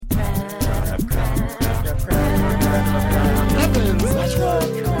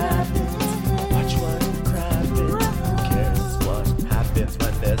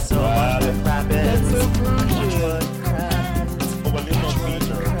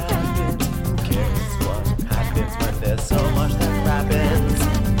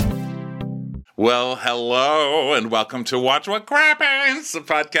Well, hello, and welcome to Watch What Crappens, the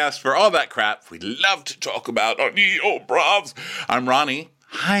podcast for all that crap we love to talk about on the old bravs. I'm Ronnie.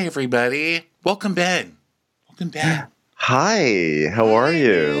 Hi, everybody. Welcome, Ben. Welcome, Ben. Hi, how are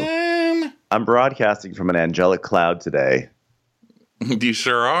you? Ben. I'm broadcasting from an angelic cloud today. You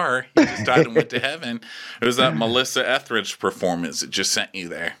sure are. You just died and went to heaven. It was that Melissa Etheridge performance that just sent you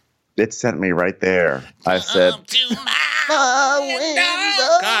there. It sent me right there. I said,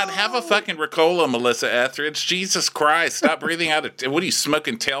 God, have a fucking Ricola, Melissa Etheridge. Jesus Christ, stop breathing out of... What are you,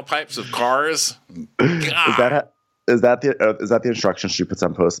 smoking tailpipes of cars? Is that the instructions she puts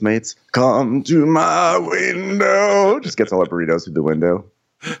on Postmates? Come to my window. Just gets all her burritos through the window.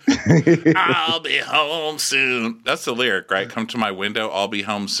 I'll be home soon. That's the lyric, right? Come to my window, I'll be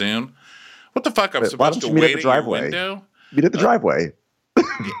home soon. What the fuck? I'm supposed to wait at your window? Meet at the driveway.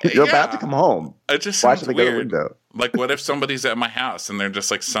 You're about to come home. It just Why sounds should they go to the weird. window? Like, what if somebody's at my house and they're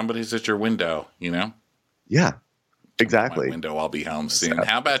just like, somebody's at your window, you know? Yeah, exactly. My window, I'll be home soon.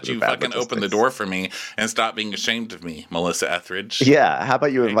 How about you fucking open the door for me and stop being ashamed of me, Melissa Etheridge? Yeah, how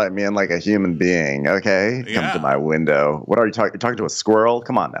about you invite me in like a human being, okay? Yeah. Come to my window. What are you talking? You're talking to a squirrel?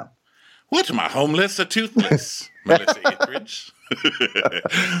 Come on now. What, am I homeless or toothless, Melissa Etheridge?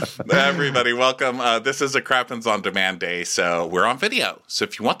 Everybody, welcome. This is a Crappens on Demand Day, so we're on video. So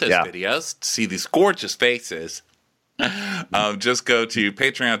if you want those videos to see these gorgeous faces, just go to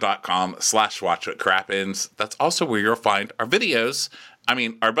patreon.com/watchwhatcrappens. That's also where you'll find our videos. I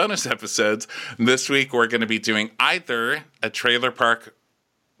mean, our bonus episodes. This week, we're going to be doing either a trailer park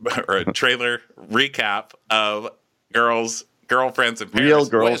or a trailer recap of Girlfriends in Paris. Real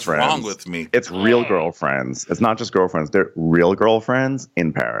girlfriends. What is wrong with me? It's real girlfriends. It's not just girlfriends. They're real girlfriends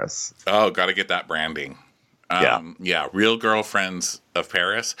in Paris. Oh, got to get that branding. Yeah, Real Girlfriends of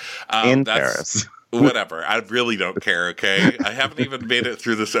Paris. In Paris. Whatever. I really don't care, okay? I haven't even made it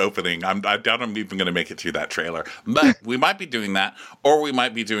through this opening. I doubt I'm even going to make it through that trailer. But we might be doing that, or we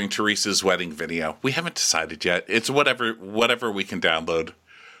might be doing Teresa's wedding video. We haven't decided yet. It's whatever we can download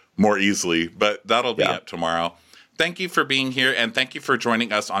more easily, but that'll be up tomorrow. Thank you for being here, and thank you for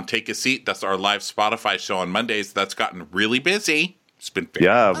joining us on Take a Seat. That's our live Spotify show on Mondays. That's gotten really busy. It's been we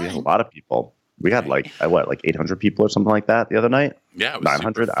had a lot of people. We had like 800 people or something like that the other night? Yeah, it was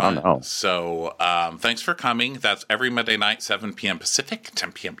 900? I don't know. So thanks for coming. That's every Monday night, 7 p.m. Pacific,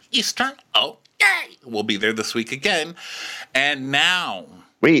 10 p.m. Eastern. Oh, yay! We'll be there this week again. And now...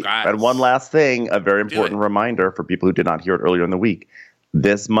 Wait, guys, and one last thing, a very important reminder for people who did not hear it earlier in the week.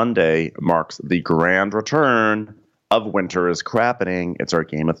 This Monday marks the grand return of Winter is Crappening. It's our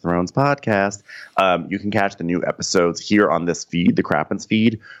Game of Thrones podcast. You can catch the new episodes here on this feed, the Crappens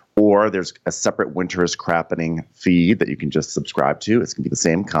feed, or there's a separate Winter is Crappening feed that you can just subscribe to. It's going to be the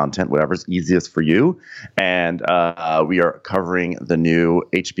same content, whatever's easiest for you. And we are covering the new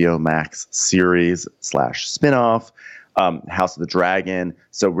HBO Max series / spinoff, House of the Dragon.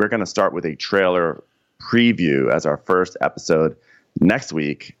 So we're going to start with a trailer preview as our first episode next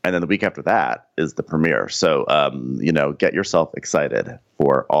week, and then the week after that is the premiere. So, get yourself excited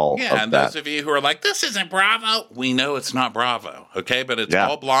for all of that. Yeah, and those of you who are like, this isn't Bravo, we know it's not Bravo, okay? But it's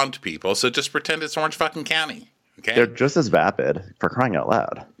all blonde people, so just pretend it's Orange fucking County, okay? They're just as vapid, for crying out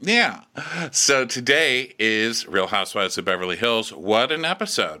loud. Yeah. So today is Real Housewives of Beverly Hills. What an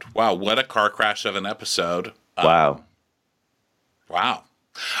episode. Wow, what a car crash of an episode. Wow.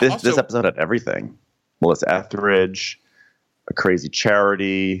 This episode had everything. Melissa Etheridge, a crazy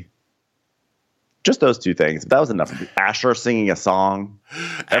charity, just those two things. That was enough. Asher singing a song,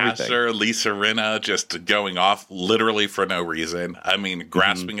 everything. Asher, Lisa Rinna just going off literally for no reason. I mean,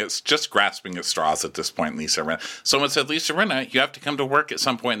 grasping at straws at this point, Lisa Rinna. Someone said, Lisa Rinna, you have to come to work at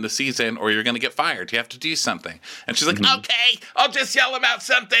some point in the season or you're going to get fired. You have to do something. And she's like, okay, I'll just yell about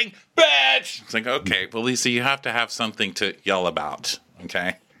something, bitch. It's like, okay, well, Lisa, you have to have something to yell about,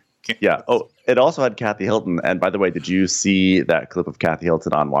 okay? Yeah. Oh, it also had Kathy Hilton. And by the way, did you see that clip of Kathy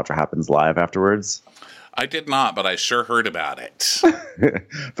Hilton on Watch What Happens Live afterwards? I did not, but I sure heard about it.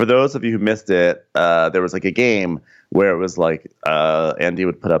 For those of you who missed it, there was like a game where it was like Andy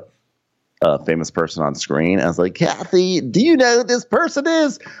would put up a famous person on screen. And I was like, Kathy, do you know who this person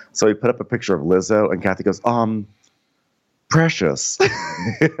is? So he put up a picture of Lizzo, and Kathy goes, Precious.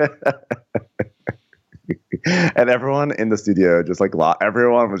 And everyone in the studio just like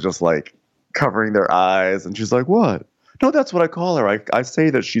everyone was just like covering their eyes, and she's like, "What? No, that's what I call her. I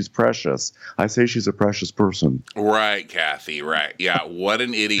say that she's precious. I say she's a precious person." Right, Kathy. Right. Yeah. What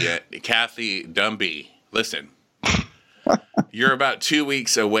an idiot, Kathy Dumby. Listen, you're about 2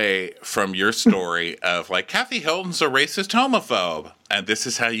 weeks away from your story of like Kathy Hilton's a racist homophobe, and this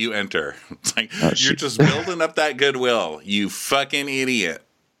is how you enter. It's like you're just building up that goodwill. You fucking idiot.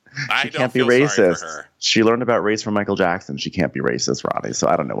 I She don't can't be feel sorry racist. for her. She learned about race from Michael Jackson. She can't be racist, Ronnie. So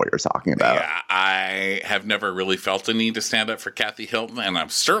I don't know what you're talking about. Yeah, I have never really felt a need to stand up for Kathy Hilton, and I'm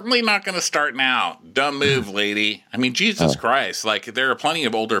certainly not going to start now. Dumb move, lady. I mean, Jesus Christ. Like, there are plenty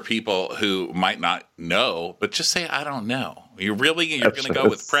of older people who might not know, but just say, I don't know. You're going to go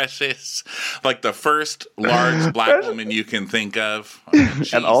with Precious? Like, the first large black woman you can think of? Oh,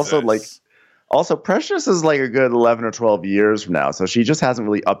 and also, Precious is like a good 11 or 12 years from now, so she just hasn't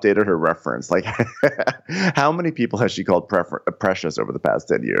really updated her reference. Like, how many people has she called Precious over the past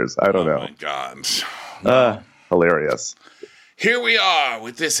 10 years? I don't know. Oh, my God. No. Hilarious. Here we are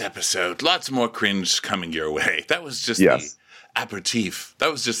with this episode. Lots more cringe coming your way. That was just the aperitif. That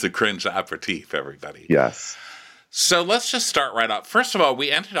was just the cringe aperitif, everybody. Yes. So let's just start right off. First of all,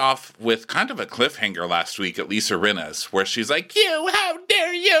 we ended off with kind of a cliffhanger last week at Lisa Rinna's, where she's like, how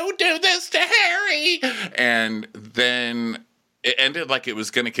dare you do this to Harry? And then it ended like it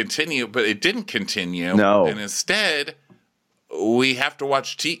was going to continue, but it didn't continue. No. And instead, we have to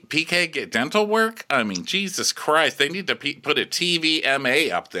watch PK get dental work? I mean, Jesus Christ. They need to put a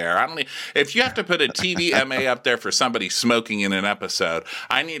TVMA up there. If you have to put a TVMA up there for somebody smoking in an episode,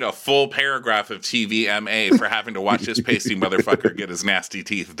 I need a full paragraph of TVMA for having to watch this pasty motherfucker get his nasty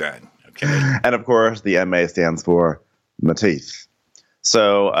teeth done. Okay. And of course, the MA stands for my teeth.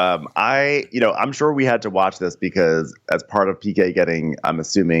 So I'm sure we had to watch this because as part of PK getting, I'm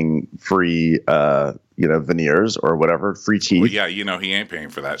assuming, free, veneers or whatever, free teeth. Well, yeah, he ain't paying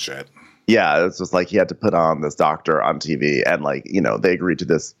for that shit. Yeah, it's just like he had to put on this doctor on TV, and they agreed to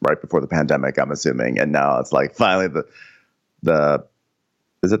this right before the pandemic, I'm assuming, and now it's like finally the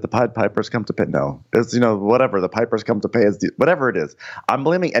is it the Pied Pipers come to pay? No, it's whatever the Pipers come to pay is whatever it is. I'm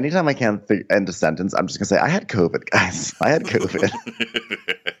blaming anytime I can't end a sentence. I'm just gonna say I had COVID, guys. I had COVID.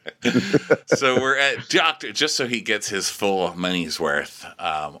 So we're at Doctor, just so he gets his full money's worth.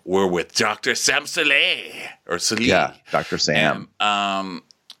 We're with Dr. Sam Saleh or Saleh. Yeah, Dr. Sam. And,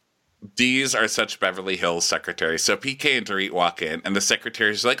 these are such Beverly Hills secretaries. So PK and Dorit walk in, and the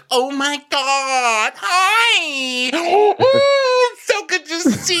secretary's like, "Oh my God, hi! Oh, so good to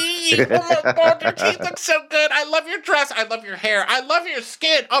see you! Oh my God, your teeth look so good! I love your dress. I love your hair. I love your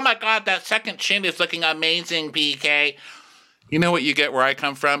skin. Oh my God, that second chin is looking amazing, PK." You know what you get where I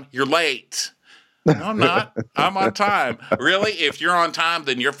come from? You're late. No, I'm not. I'm on time. Really? If you're on time,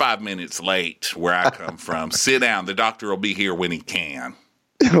 then you're 5 minutes late where I come from. Sit down. The doctor will be here when he can.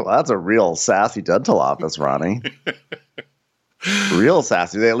 Well, that's a real sassy dental office, Ronnie. Real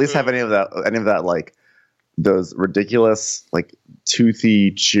sassy. They at least have any of that like those ridiculous like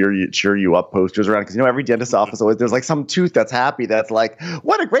toothy cheer you up posters around, because every dentist office always there's like some tooth that's happy that's like,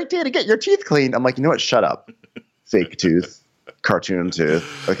 what a great day to get your teeth cleaned. I'm like, you know what? Shut up, fake tooth, cartoon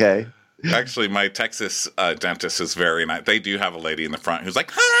tooth. Okay. Actually, my Texas dentist is very nice. They do have a lady in the front who's like,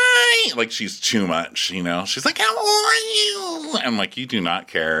 "Hi!" Like she's too much, She's like, "How are you?" I'm like, "You do not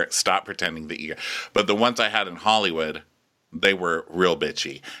care. Stop pretending that you." But the ones I had in Hollywood, they were real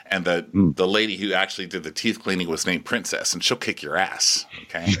bitchy. And the lady who actually did the teeth cleaning was named Princess, and she'll kick your ass.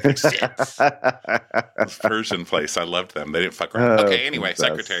 Okay, Persian place. I loved them. They didn't fuck around. Okay, anyway, Princess.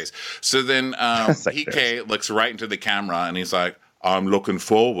 Secretaries. So then PK looks right into the camera, and he's like, "I'm looking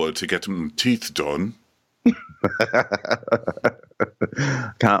forward to getting teeth done."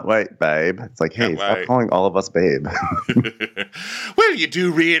 Can't wait, babe. It's like, hey, stop calling all of us babe. Well, you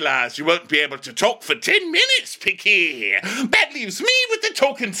do realize you won't be able to talk for 10 minutes, Picky. That leaves me with the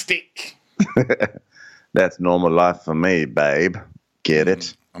talking stick. That's normal life for me, babe. Get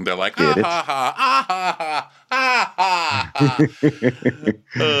it? And they're like, ha ha ha.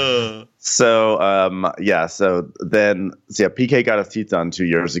 So PK got his teeth done 2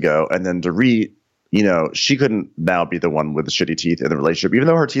 years ago, and then Dorit, she couldn't now be the one with the shitty teeth in the relationship, even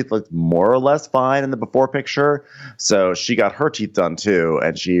though her teeth looked more or less fine in the before picture. So she got her teeth done too,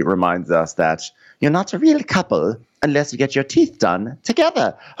 and she reminds us that you're not a real couple unless you get your teeth done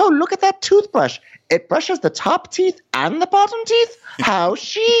together. Oh, look at that toothbrush. It brushes the top teeth and the bottom teeth. How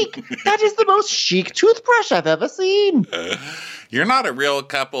chic. That is the most chic toothbrush I've ever seen. You're not a real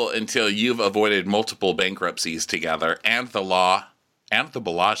couple until you've avoided multiple bankruptcies together and the law and the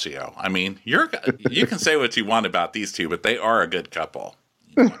Bellagio. I mean, you can say what you want about these two, but they are a good couple.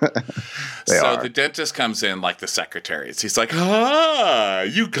 The dentist comes in like the secretaries. He's like,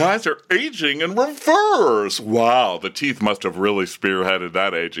 you guys are aging in reverse. Wow, the teeth must have really spearheaded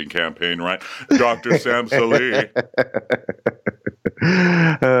that aging campaign, right? Dr. Sam Saleh.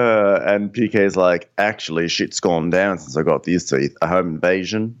 And PK's like, actually, shit's gone down since I got these teeth. A home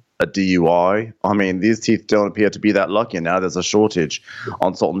invasion, a DUI. I mean, these teeth don't appear to be that lucky. Now there's a shortage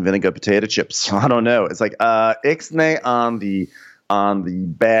on salt and vinegar potato chips. I don't know. It's like, ixnay on the on the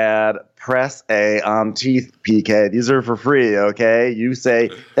bad press A on teeth, PK. These are for free, okay? You say,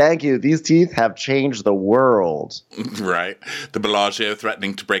 thank you. These teeth have changed the world. Right. The Bellagio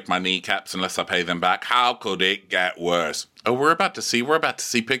threatening to break my kneecaps unless I pay them back. How could it get worse? Oh, we're about to see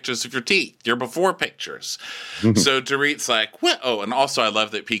pictures of your teeth, your before pictures. So Dorit's like, what? Oh, and also I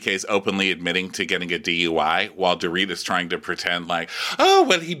love that PK's openly admitting to getting a DUI while Dorit is trying to pretend like, oh,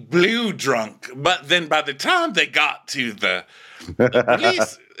 well, he blew drunk. But then by the time they got to the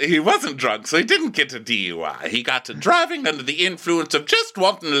police, he wasn't drunk, so he didn't get a DUI. He got to driving under the influence of just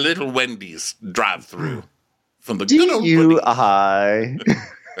wanting a little Wendy's drive-through from the good old DUI.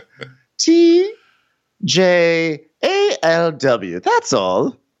 TJALW. That's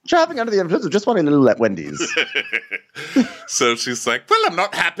all. Driving under the influence of just wanting a little at Wendy's. So she's like, well, I'm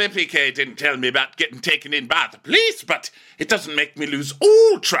not happy PK didn't tell me about getting taken in by the police, but it doesn't make me lose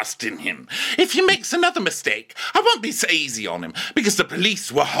all trust in him. If he makes another mistake, I won't be so easy on him, because the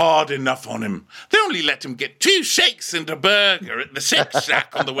police were hard enough on him. They only let him get 2 shakes and a burger at the Shake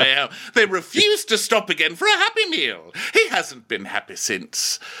Shack on the way home. They refused to stop again for a Happy Meal. He hasn't been happy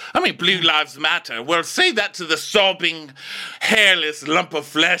since. I mean, Blue Lives Matter. Well, say that to the sobbing, hairless lump of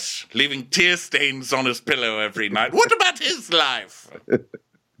flesh, leaving tear stains on his pillow every night. What about his life?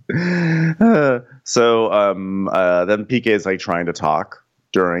 So then PK is like trying to talk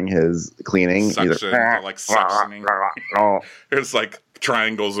during his cleaning. Suctioning. There's like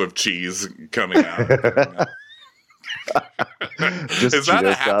triangles of cheese coming out. Is that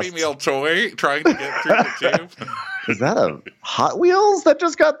a Happy Meal toy trying to get through the tube? Is that a Hot Wheels that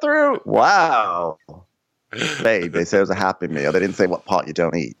just got through? Wow. They said it was a Happy Meal. They didn't say what part you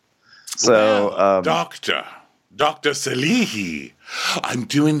don't eat. So, well, Dr. Salihi, I'm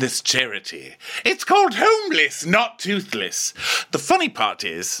doing this charity. It's called Homeless, not Toothless. The funny part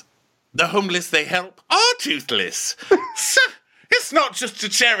is, the homeless they help are toothless. So, it's not just a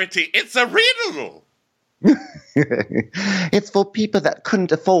charity, it's a riddle. It's for people that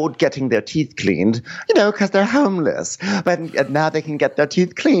couldn't afford getting their teeth cleaned, because they're homeless. But now they can get their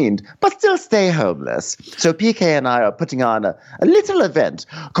teeth cleaned, but still stay homeless. So PK and I are putting on a little event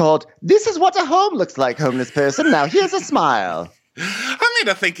called This is what a home looks like, homeless person. Now here's a smile.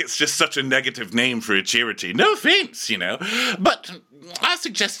 I think it's just such a negative name for a charity. No offense, But I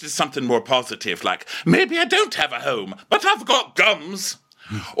suggested something more positive, like maybe I don't have a home, but I've got gums.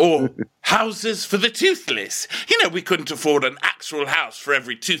 Or houses for the toothless. We couldn't afford an actual house for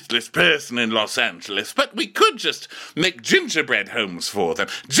every toothless person in Los Angeles, but we could just make gingerbread homes for them.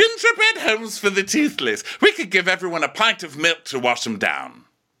 Gingerbread homes for the toothless. We could give everyone a pint of milk to wash them down.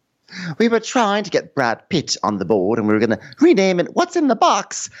 We were trying to get Brad Pitt on the board, and we were going to rename it What's in the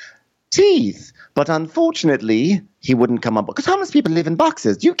Box? Teeth. But unfortunately, he wouldn't come up because homeless people live in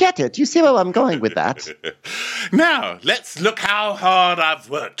boxes. You get it. You see where I'm going with that. Now, let's look how hard I've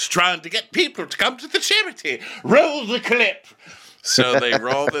worked trying to get people to come to the charity. Roll the clip. So they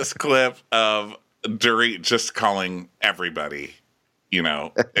roll this clip of Dorit just calling everybody, in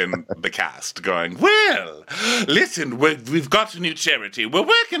the cast, going, well, listen, we've got a new charity. We're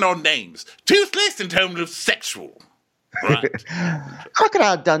working on names. Toothless and homosexual. Right.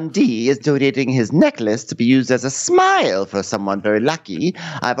 Crocodile Dundee is donating his necklace to be used as a smile for someone very lucky.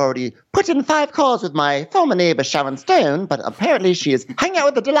 I've already put in 5 calls with my former neighbor Sharon Stone, but apparently she is hanging out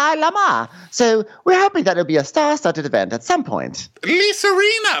with the Dalai Lama. So we're hoping that it'll be a star-studded event at some point. Lisa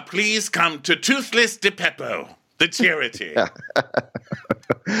Rena, please come to Toothless de Peppo, the charity.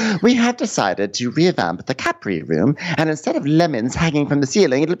 We have decided to revamp the Capri Room, and instead of lemons hanging from the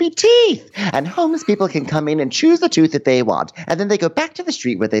ceiling, it'll be teeth. And homeless people can come in and choose the tooth that they want, and then they go back to the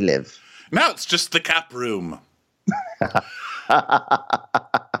street where they live. Now it's just the Cap Room.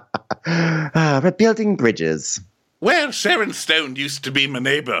 Rebuilding bridges. Well, Sharon Stone used to be my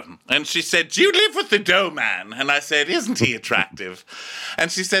neighbor, and she said, do you live with the dough man? And I said, isn't he attractive?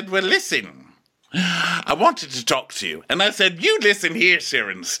 And she said, well, listen, I wanted to talk to you. And I said, you listen here,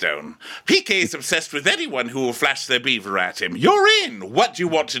 Sharon Stone. PK is obsessed with anyone who will flash their beaver at him. You're in. What do you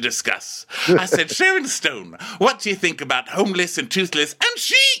want to discuss? I said, Sharon Stone, what do you think about homeless and toothless and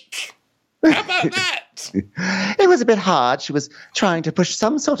chic? How about that? It was a bit hard. She was trying to push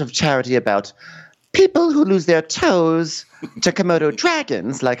some sort of charity about people who lose their toes to Komodo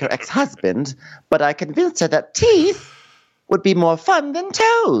dragons like her ex-husband, but I convinced her that teeth would be more fun than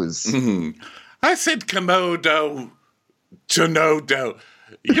toes. Mm-hmm. I said Komodo to no-do.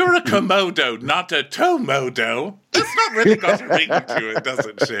 You're a Komodo, not a Tomodo. That's not really got a ring to it, does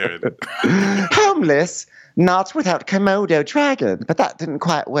it, Sharon? Homeless, not without Komodo dragon, but that didn't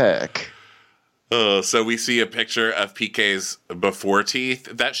quite work. So we see a picture of PK's before teeth.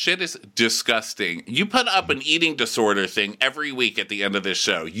 That shit is disgusting. You put up an eating disorder thing every week at the end of this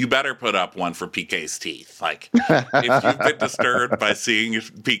show. You better put up one for PK's teeth. Like, if you've been disturbed by seeing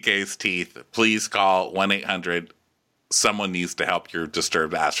PK's teeth, please call 1-800. Someone needs to help your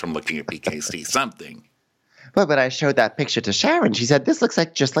disturbed ass from looking at PK's teeth. Something. But when I showed that picture to Sharon, she said, this looks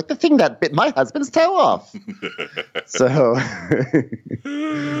like just like the thing that bit my husband's toe off. So,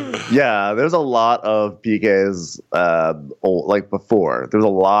 yeah, there's a lot of PK's, like before. There's a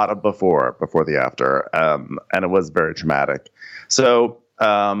lot of before the after, and it was very traumatic. So,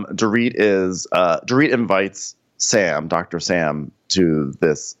 Dorit invites Sam, Dr. Sam, to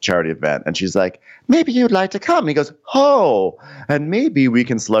this charity event, and she's like, maybe you'd like to come. And he goes, oh, and maybe we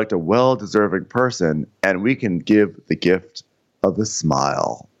can select a well-deserving person and we can give the gift of a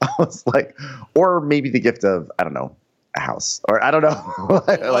smile. I was like, or maybe the gift of, I don't know, a house, or I don't know.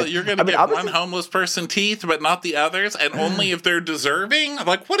 Well, you're going to give one homeless person teeth, but not the others, and only if they're deserving?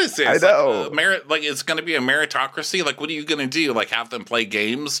 Like, what is this? I know. Like it's going to be a meritocracy? Like, what are you going to do? Like, have them play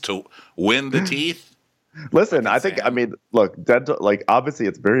games to win the teeth? Listen, look, dental, like, obviously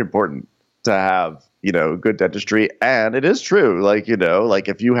it's very important to have, good dentistry. And it is true. Like, like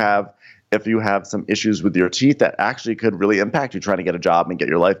if you have some issues with your teeth that actually could really impact you trying to get a job and get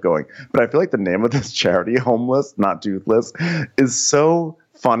your life going. But I feel like the name of this charity, Homeless, not Toothless, is so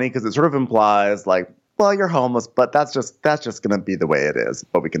funny because it sort of implies like, well, you're homeless, but that's just going to be the way it is.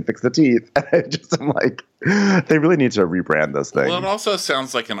 But we can fix the teeth. And I'm like, they really need to rebrand this thing. Well, it also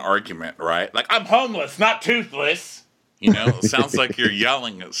sounds like an argument, right? Like, I'm homeless, not toothless. It sounds like you're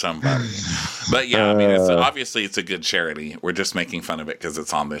yelling at somebody. But yeah, I mean, obviously it's a good charity. We're just making fun of it because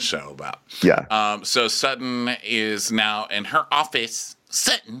it's on this show about. Yeah. So Sutton is now in her office,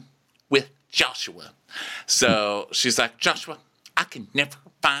 sitting with Joshua. So she's like, Joshua, I can never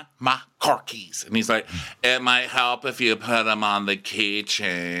find my car keys. And he's like, it might help if you put them on the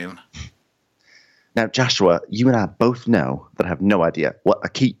keychain. Now, Joshua, you and I both know that I have no idea what a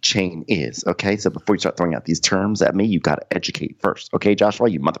keychain is, okay? So before you start throwing out these terms at me, you got to educate first, okay, Joshua,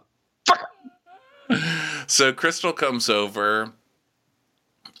 you motherfucker? So Crystal comes over,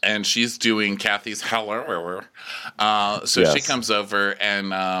 and she's doing Kathy's hello. Yes. She comes over,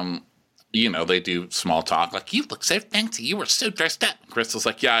 and they do small talk. Like, you look so fancy. You were so dressed up. Crystal's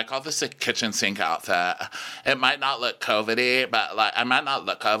like, yeah, I call this a kitchen sink outfit. It might not look COVID-y,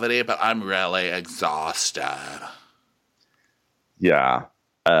 but I'm really exhausted. Yeah.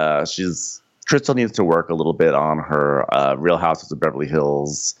 Crystal needs to work a little bit on her Real Housewives of Beverly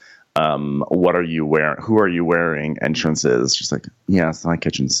Hills. What are you wearing? Who are you wearing? Entrances. She's like, yeah, it's my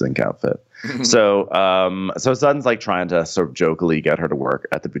kitchen sink outfit. So Sutton's like trying to sort of jokingly get her to work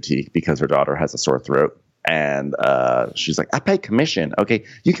at the boutique because her daughter has a sore throat. And she's like, I pay commission. Okay,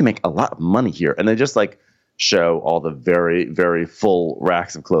 you can make a lot of money here. And they just like show all the very, very full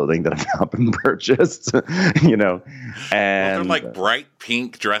racks of clothing that have not been purchased, And well, they're like bright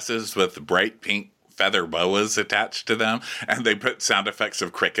pink dresses with bright pink feather boas attached to them, and they put sound effects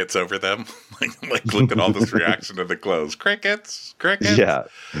of crickets over them. like look at all this reaction to the clothes. Crickets. Yeah,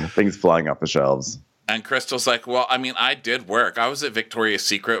 things flying off the shelves. And Crystal's like, well, I mean, I did work. I was at Victoria's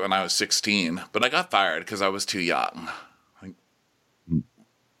Secret when I was 16, but I got fired because I was too young. Like,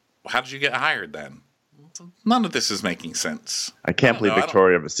 how did you get hired then? None of this is making sense. I can't believe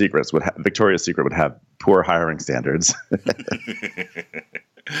Victoria's Secret would have poor hiring standards.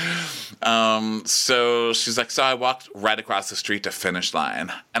 So she's like, so I walked right across the street to Finish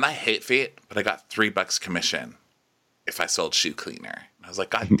Line, and I hate feet, but I got $3 commission if I sold shoe cleaner. And I was like,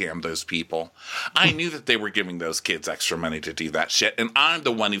 God damn those people. I knew that they were giving those kids extra money to do that shit, and I'm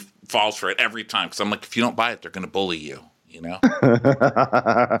the one who falls for it every time, because I'm like, if you don't buy it, they're going to bully you,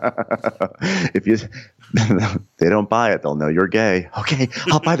 If they don't buy it, they'll know you're gay. Okay,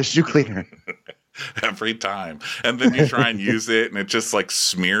 I'll buy the shoe cleaner. Every time. And then you try and use it, and it just like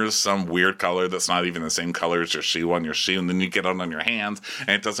smears some weird color that's not even the same color as your shoe on your shoe, and then you get it on your hands and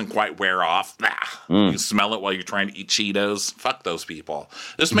it doesn't quite wear off. You smell it while you're trying to eat Cheetos. Fuck those people.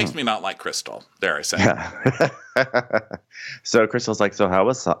 This makes me not like Crystal, dare I say. Yeah. So Crystal's like, so how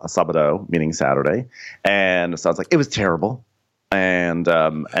was Sabado, meaning Saturday? And so I was like, it was terrible. And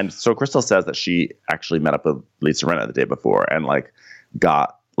so Crystal says that she actually met up with Lisa Rinna the day before and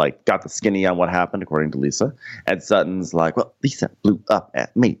got the skinny on what happened, according to Lisa. And Sutton's like, well, Lisa blew up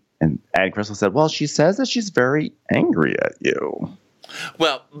at me. And Crystal said, well, she says that she's very angry at you.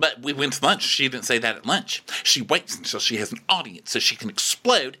 Well, but we went to lunch. She didn't say that at lunch. She waits until she has an audience so she can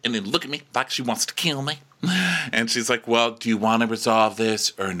explode and then look at me like she wants to kill me. And she's like, well, do you want to resolve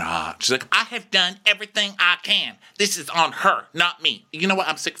this or not? She's like, I have done everything I can. This is on her, not me. You know what?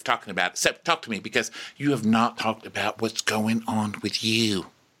 I'm sick of talking about it. So talk to me because you have not talked about what's going on with you.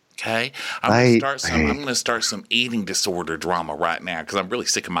 Okay? I'm going to start some eating disorder drama right now because I'm really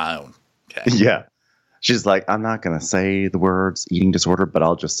sick of my own. Okay? Yeah. She's like, I'm not going to say the words eating disorder, but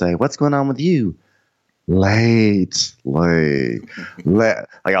I'll just say, what's going on with you? Lately. Like,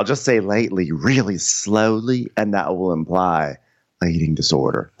 I'll just say lately really slowly, and that will imply eating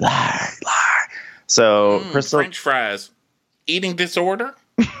disorder. Lie. So, Crystal. French fries. Eating disorder?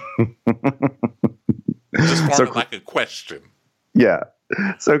 Just formed like a question. Yeah.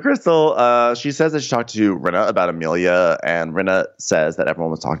 So Crystal, she says that she talked to Rinna about Amelia, and Rinna says that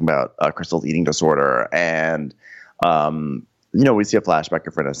everyone was talking about Crystal's eating disorder. And, we see a flashback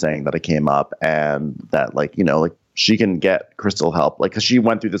of Rinna saying that it came up and that, she can get Crystal help. Because she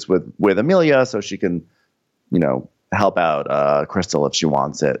went through this with Amelia, so she can, help out Crystal if she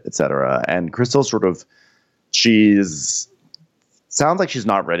wants it, etc. And Crystal sounds like she's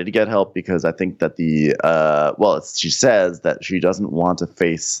not ready to get help because I think that she says that she doesn't want to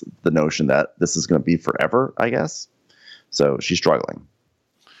face the notion that this is going to be forever, I guess. So she's struggling.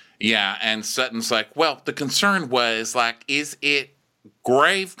 Yeah, and Sutton's like, well, the concern was, is it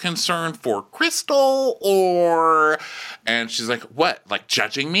grave concern for Crystal or... And she's like, what,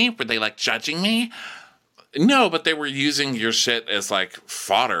 judging me? Were they, judging me? No, but they were using your shit as,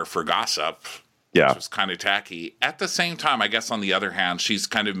 fodder for gossip. Yeah. Which was kind of tacky. At the same time, I guess on the other hand, she's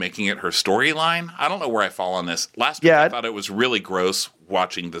kind of making it her storyline. I don't know where I fall on this. Last week, I thought it was really gross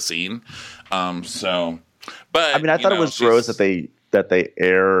watching the scene. But I thought it was gross that they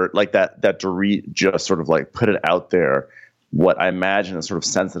air that Dorit just sort of put it out there. What I imagine is sort of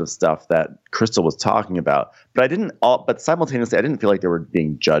sensitive stuff that Crystal was talking about, but simultaneously, I didn't feel like they were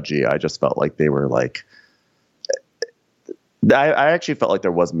being judgy. I just felt like they were I actually felt like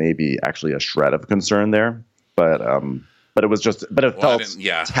there was maybe actually a shred of concern there, but it was just, it felt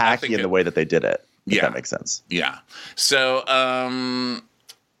tacky in the way that they did it. If that makes sense. Yeah. So,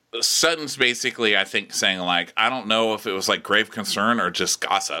 Sutton's basically, I think, saying I don't know if it was grave concern or just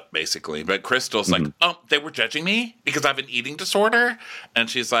gossip, basically. But Crystal's they were judging me because I have an eating disorder.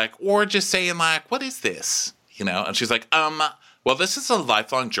 And she's like, or just saying what is this? And she's like, well, this is a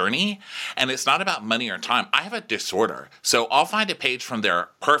lifelong journey, and it's not about money or time. I have a disorder, so I'll find a page from their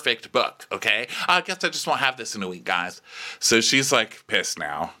perfect book, okay? I guess I just won't have this in a week, guys. So she's, pissed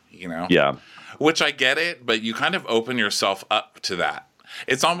now, Yeah. Which I get it, but you kind of open yourself up to that.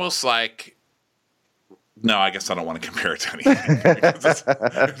 It's almost like... No, I guess I don't want to compare it to anything. It's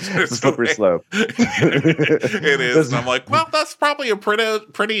a slippery slope. It is. And I'm like, well, that's probably a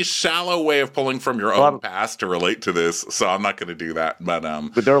pretty shallow way of pulling from your own past to relate to this. So I'm not going to do that. But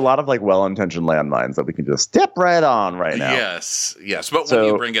there are a lot of well-intentioned landmines that we can just step right on right now. Yes. But when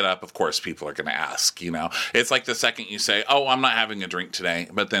you bring it up, of course, people are going to ask, It's like the second you say, oh, I'm not having a drink today.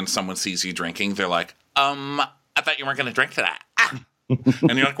 But then someone sees you drinking. They're like, I thought you weren't going to drink today.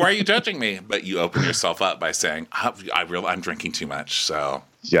 And you're like, why are you judging me? But you open yourself up by saying, I'm drinking too much, so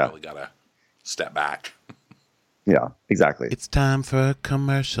you really got to step back. Yeah, exactly. It's time for a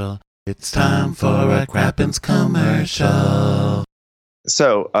commercial. It's time for a Crappens commercial.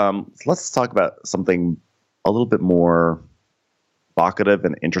 So let's talk about something a little bit more evocative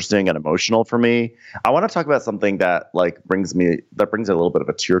and interesting and emotional for me. I want to talk about something that brings a little bit of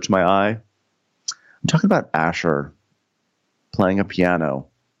a tear to my eye. I'm talking about Asher playing a piano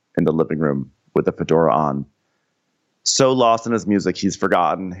in the living room with a fedora on. So lost in his music, he's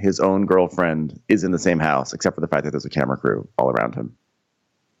forgotten his own girlfriend is in the same house, except for the fact that there's a camera crew all around him.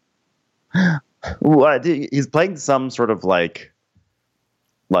 What? He's playing some sort of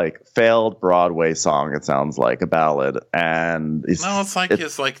failed Broadway song. It sounds like a ballad, and it's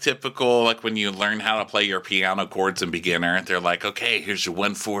his typical when you learn how to play your piano chords in beginner. They're like, okay, here's your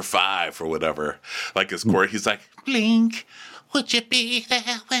 1 4 5 or whatever. His chord, he's like, blink. Would you be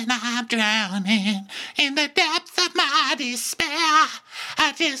there when I'm drowning in the depths of my despair?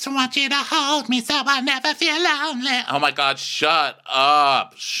 I just want you to hold me so I never feel lonely. Oh my God, shut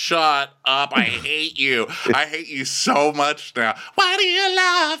up. I hate you. I hate you so much now. Why do you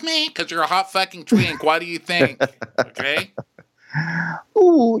love me? Because you're a hot fucking twink. Why do you think? Okay?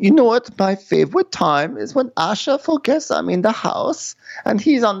 Ooh, you know what? My favorite time is when Asha forgets I'm in the house and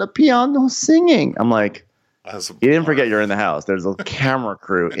he's on the piano singing. I'm like... You didn't forget you're in the house. There's a camera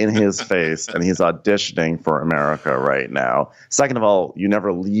crew in his face, and he's auditioning for America right now. Second of all, you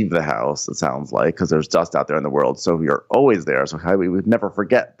never leave the house, it sounds like, because there's dust out there in the world. So you're always there. So we would never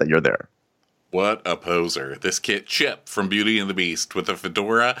forget that you're there. What a poser. This kid, Chip from Beauty and the Beast, with a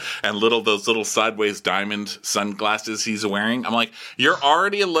fedora and those little sideways diamond sunglasses he's wearing. I'm like, you're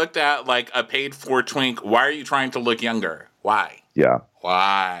already looked at like a paid-for twink. Why are you trying to look younger? Why? Yeah.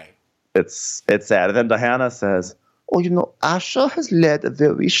 Why? It's sad. And then Diana says, oh, Asher has led a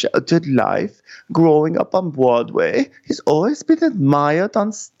very sheltered life growing up on Broadway. He's always been admired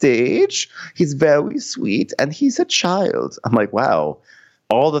on stage. He's very sweet, and he's a child. I'm like, wow.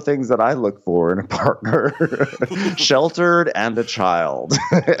 All the things that I look for in a partner. Sheltered and a child.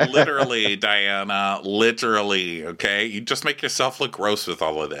 Literally, Diana. Literally, okay? You just make yourself look gross with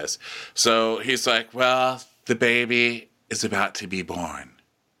all of this. So he's like, well, the baby is about to be born.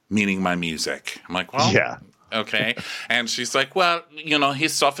 Meaning my music. I'm like, well, yeah. Okay. And she's like, well,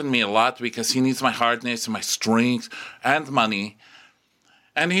 he's softened me a lot because he needs my hardness and my strength and money.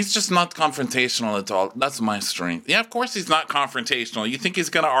 And he's just not confrontational at all. That's my strength. Yeah, of course he's not confrontational. You think he's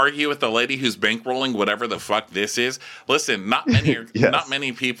going to argue with the lady who's bankrolling whatever the fuck this is? Listen, not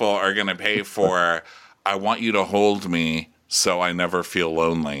many people are going to pay for, I want you to hold me so I never feel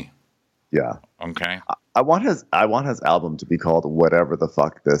lonely. Yeah. Okay. I want his album to be called Whatever the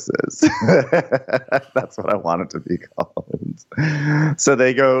Fuck This Is. That's what I want it to be called. So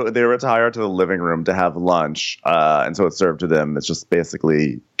they retire to the living room to have lunch. And so it's served to them. It's just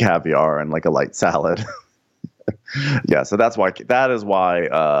basically caviar and like a light salad. Yeah. So that is why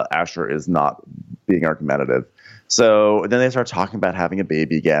Asher is not being argumentative. So then they start talking about having a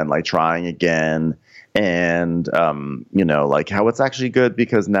baby again, like trying again. And, like how it's actually good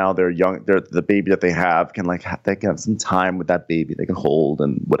because now they're young. The baby that they have can they can have some time with that baby. They can hold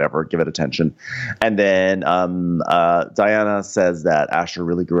and whatever, give it attention. And then Diana says that Asher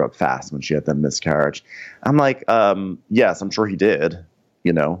really grew up fast when she had the miscarriage. I'm like, yes, I'm sure he did.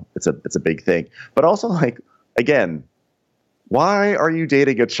 It's a big thing. But also, like, again, why are you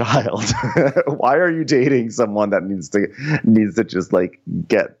dating a child? Why are you dating someone that needs to just like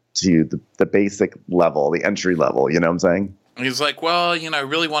get to the basic level, the entry level, you know what I'm saying? He's like, well, I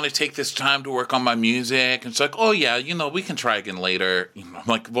really want to take this time to work on my music. And it's like, oh, yeah, we can try again later. I'm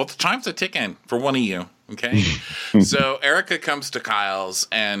like, well, the time's a ticking for one of you, okay? So Erica comes to Kyle's,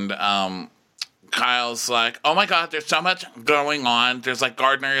 and Kyle's like, oh, my God, there's so much going on. There's, like,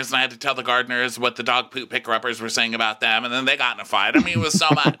 gardeners, and I had to tell the gardeners what the dog poop picker-uppers were saying about them, and then they got in a fight. I mean, it was so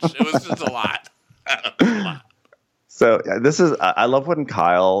much. It was just a lot. So I love when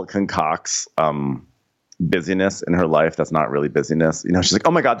Kyle concocts busyness in her life that's not really busyness. She's like,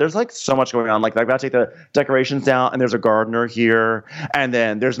 oh my God, there's like so much going on. Like I've got to take the decorations down and there's a gardener here and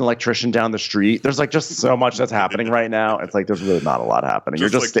then there's an electrician down the street. There's like just so much that's happening right now. It's like there's really not a lot happening.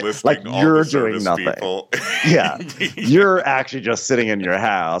 Just you're just you're doing nothing. Yeah. You're actually just sitting in your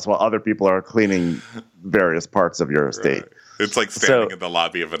house while other people are cleaning various parts of your estate. Right. It's like standing in the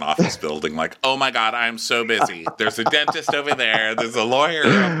lobby of an office building like, oh my God, I'm so busy. There's a dentist over there. There's a lawyer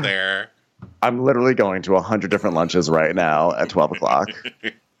up there. I'm literally going to 100 different lunches right now at 12 o'clock.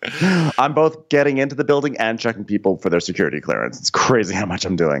 I'm both getting into the building and checking people for their security clearance. It's crazy how much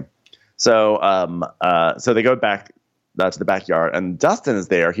I'm doing. So so they go back to the backyard, and Dustin is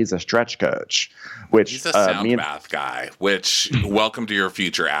there. He's a stretch coach. He's a sound bath guy, which, welcome to your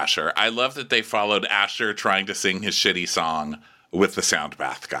future, Asher. I love that they followed Asher trying to sing his shitty song with the sound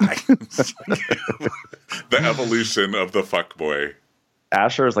bath guy. The evolution of the fuckboy.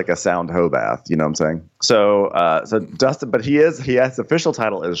 Asher is like a sound hoe bath, you know what I'm saying? So Dustin, but his official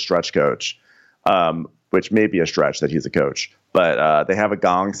title is stretch coach, which may be a stretch that he's a coach. But they have a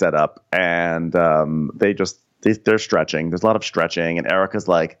gong set up, and they're stretching. There's a lot of stretching, and Erica's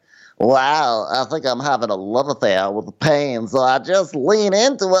like, wow, I think I'm having a love affair with the pain, so I just lean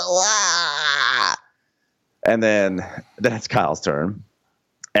into it. Wow. And then it's Kyle's turn.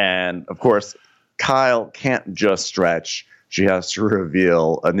 And, of course, Kyle can't just stretch. She has to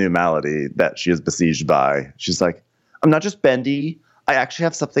reveal a new malady that she is besieged by. She's like, I'm not just bendy. I actually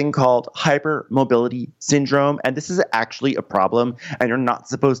have something called hypermobility syndrome, and this is actually a problem, and you're not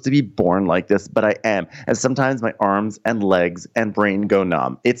supposed to be born like this, but I am. And sometimes my arms and legs and brain go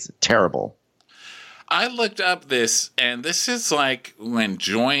numb. It's terrible. I looked up this, and this is like when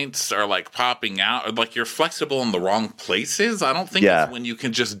joints are like popping out, or like you're flexible in the wrong places. I don't think it's when you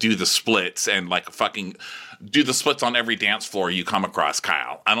can just do the splits and like fucking do the splits on every dance floor you come across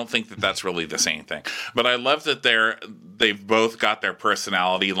Kyle. I don't think that that's really the same thing. But I love that they've both got their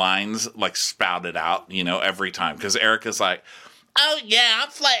personality lines like spouted out, every time. Because Erica's like, oh, yeah, I'm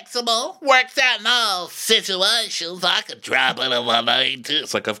flexible. Works out in all situations. I could drop it if I need to.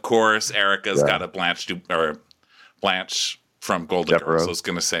 It's like, of course, Erica's got a Blanche from Golden Girls. I was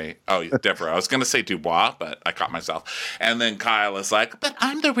going to say, Devereaux. I was going to say Dubois, but I caught myself. And then Kyle is like, but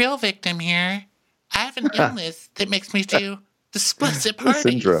I'm the real victim here. I have an illness that makes me do the split parties.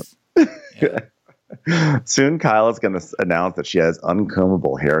 Syndrome. Yeah. Soon Kyle is going to announce that she has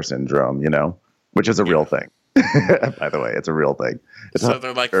uncombable hair syndrome, which is a real thing. By the way, it's a real thing. So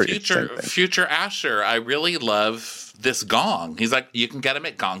they're like, future Asher, I really love this gong. He's like, you can get him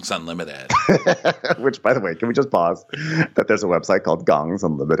at Gongs Unlimited. Which, by the way, can we just pause that there's a website called Gongs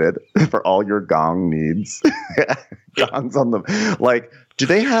Unlimited for all your gong needs? Gongs Unlimited. Like, do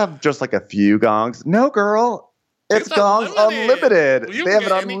they have just like a few gongs? No, girl. It's Gongs Unlimited. Well, you can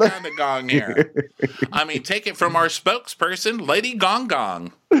get any kind of gong here. I mean, take it from our spokesperson, Lady Gong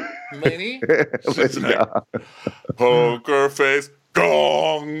Gong. Lady? Like, poker face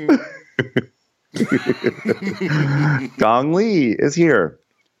gong. Gong Li is here.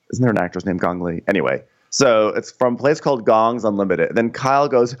 Isn't there an actress named Gong Li? Anyway, so it's from a place called Gongs Unlimited. Then Kyle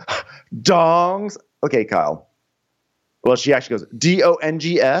goes, Dongs. Okay, Kyle. Well, she actually goes,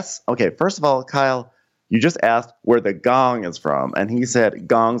 Dongs. Okay, first of all, Kyle, you just asked where the gong is from, and he said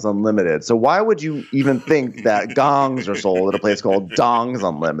Gongs Unlimited. So why would you even think that gongs are sold at a place called Dongs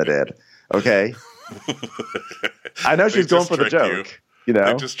Unlimited? Okay? I know she's going for the joke.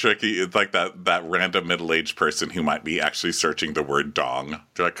 They're just tricky. It's like that random middle-aged person who might be actually searching the word dong.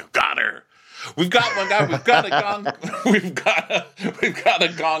 They're like, got her. We've got one guy. We've got a gong. We've got a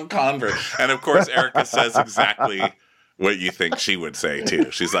gong convert. And of course, Erica says exactly what you think she would say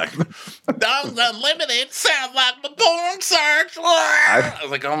too. She's like, Dongs Unlimited sounds like the porn search. I was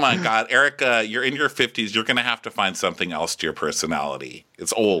like, oh my God, Erica, you're in your 50s. You're going to have to find something else to your personality.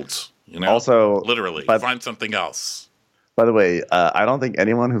 It's old, Also, literally, find something else. By the way, I don't think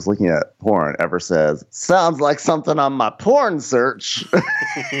anyone who's looking at porn ever says, sounds like something on my porn search.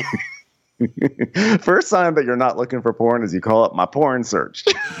 First sign that you're not looking for porn is you call up my porn search.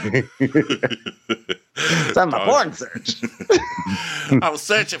 It's on my porn search. I was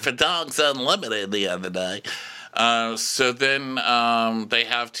searching for Dongs Unlimited the other day. So then they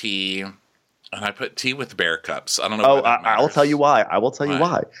have tea, and I put tea with bear cups. I don't know. I will tell you why.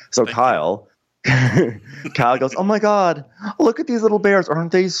 So Kyle goes, oh my God, look at these little bears.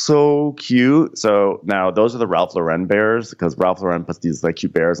 Aren't they so cute? So now those are the Ralph Lauren bears, because Ralph Lauren puts these like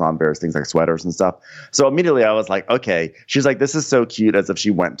cute bears on bears, things like sweaters and stuff. So immediately I was like, okay. She's like, this is so cute, as if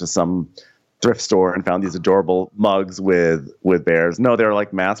she went to some thrift store and found these adorable mugs with bears. No, they're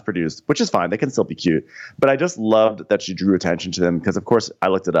like mass produced, which is fine. They can still be cute. But I just loved that she drew attention to them, because of course I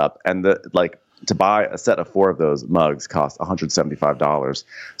looked it up, and to buy a set of 4 of those mugs cost $175.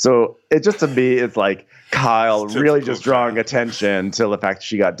 So it just, to me, it's like Kyle really just drawing attention to the fact that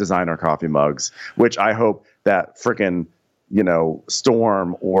she got designer coffee mugs, which I hope that frickin',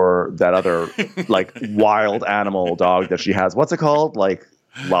 Storm or that other like wild animal dog that she has, what's it called? Like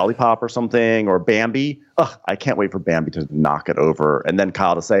Lollipop or something, or Bambi. I can't wait for Bambi to knock it over, and then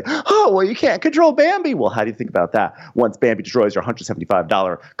Kyle to say, oh, well, you can't control Bambi. Well, how do you think about that once Bambi destroys your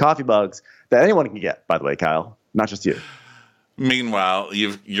 $175 coffee mugs that anyone can get, by the way, Kyle, not just you? Meanwhile,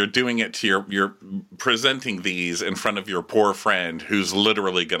 you're doing it to you're presenting these in front of your poor friend who's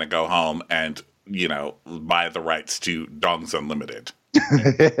literally going to go home and, buy the rights to Dongs Unlimited.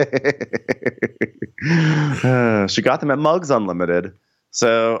 She got them at Mugs Unlimited.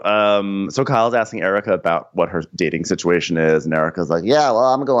 So Kyle's asking Erica about what her dating situation is, and Erica's like, yeah,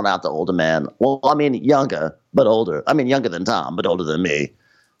 well, I'm going out to older men. Well, I mean, younger, but older. I mean, younger than Tom, but older than me.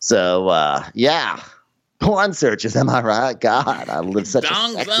 So, yeah. Porn searches, am I right? God, I live such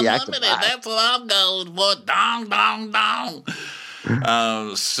Dongs a sexy active Unlimited, that's what I'm going for. Dong, dong, dong.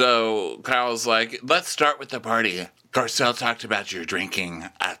 So Kyle's like, let's start with the party. Garcelle talked about your drinking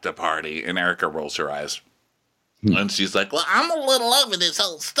at the party, and Erica rolls her eyes. And she's like, well, I'm a little over this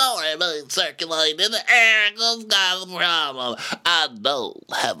whole story being circulated. Erica's got a problem. I don't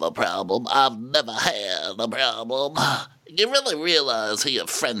have a problem. I've never had a problem. You really realize who your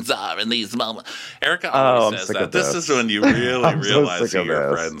friends are in these moments. Erica always says that. This is when you really realize who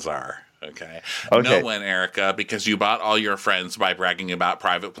your friends are. Okay. No one, Erica, because you bought all your friends by bragging about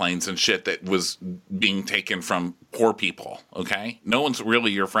private planes and shit that was being taken from poor people. Okay. No one's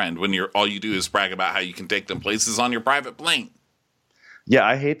really your friend when all you do is brag about how you can take them places on your private plane. Yeah,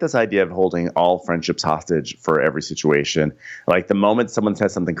 I hate this idea of holding all friendships hostage for every situation. Like the moment someone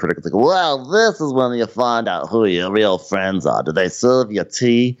says something critical, it's like, well, this is when you find out who your real friends are. Do they serve your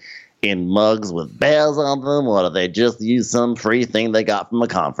tea in mugs with bears on them, or do they just use some free thing they got from a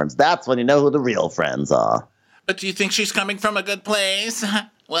conference? That's when you know who the real friends are. But do you think she's coming from a good place?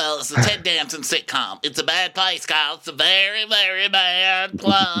 Well, it's a Ted Danson sitcom. It's a bad place, Kyle. It's a very, very bad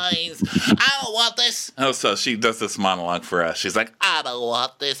place. I don't want this. Oh, so she does this monologue for us. She's like, I don't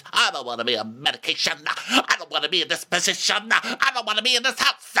want this. I don't want to be on medication. I don't want to be in this position. I don't want to be in this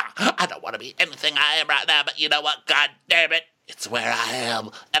house. I don't want to be anything I am right now. But you know what? God damn it. It's where I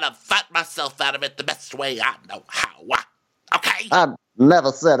am. And I've fight myself out of it the best way I know how. Okay? I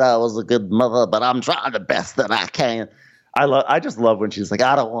never said I was a good mother, but I'm trying the best that I can. I just love when she's like,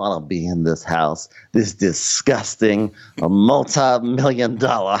 I don't want to be in this house, this disgusting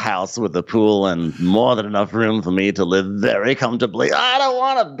multi-million-dollar house with a pool and more than enough room for me to live very comfortably. I don't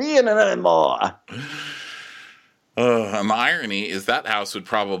want to be in it anymore. And the irony is that house would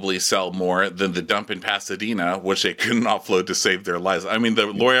probably sell more than the dump in Pasadena, which they couldn't offload to save their lives. I mean, the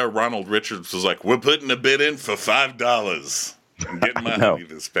lawyer Ronald Richards was like, we're putting a bid in for $5. I'm getting my money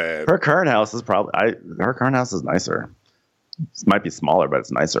this bad. Her current house is nicer. It might be smaller, but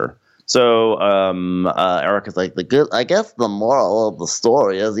it's nicer. So Erica's like, I guess the moral of the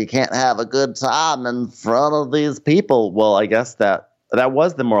story is you can't have a good time in front of these people. Well, I guess that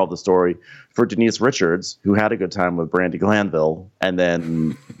was the moral of the story for Denise Richards, who had a good time with Brandi Glanville and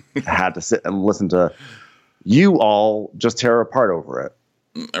then had to sit and listen to you all just tear apart over it.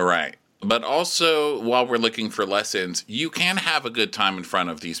 Right. But also, while we're looking for lessons, you can have a good time in front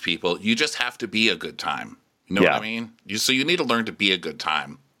of these people. You just have to be a good time. You know what I mean? So you need to learn to be a good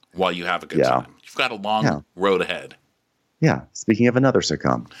time while you have a good time. You've got a long road ahead. Yeah. Speaking of another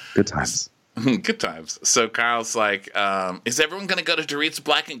sitcom, Good Times. Good times. So Kyle's like, is everyone going to go to Dorit's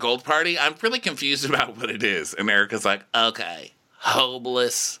Black and Gold party? I'm really confused about what it is. And Erica's like, okay,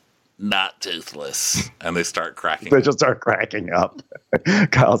 hopeless, not toothless. And they start cracking They just start cracking up.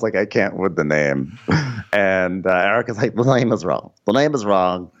 Kyle's like, I can't with the name. And Erica's like, the name is wrong. The name is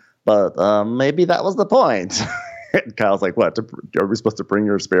wrong. But maybe that was the point. And Kyle's like, what? Are we supposed to bring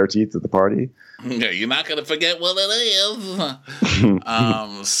your spare teeth to the party? Yeah, you're not going to forget what it is.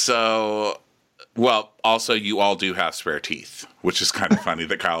 Well, also, you all do have spare teeth, which is kind of funny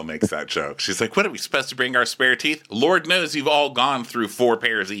that Kyle makes that joke. She's like, what, are we supposed to bring our spare teeth? Lord knows you've all gone through 4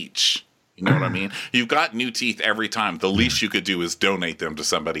 pairs each. You know what I mean? You've got new teeth every time. The least you could do is donate them to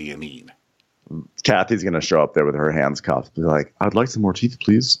somebody in need. Kathy's going to show up there with her hands cuffed. Be like, I'd like some more teeth,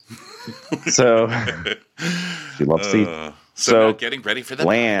 please. So she loves teeth. So getting ready for the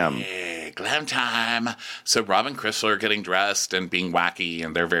glam. Glam time. So Rob and Crystal are getting dressed and being wacky,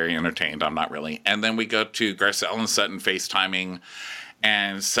 and they're very entertained. I'm not really. And then we go to Garcelle and Sutton FaceTiming.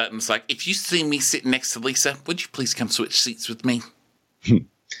 And Sutton's like, if you see me sitting next to Lisa, would you please come switch seats with me?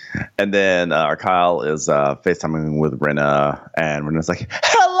 And then Kyle is FaceTiming with Rinna. And Rinna's like,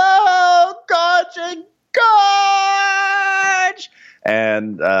 hello, Gorge.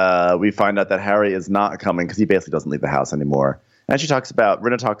 And we find out that Harry is not coming because he basically doesn't leave the house anymore. And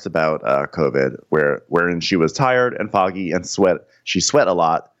Rinna talks about COVID, wherein she was tired and foggy and she sweat a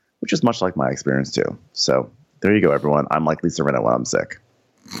lot, which is much like my experience too. So there you go, everyone. I'm like Lisa Rinna when I'm sick.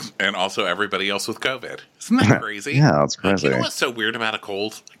 And also everybody else with COVID. Isn't that crazy? Yeah, that's crazy. You know what's so weird about a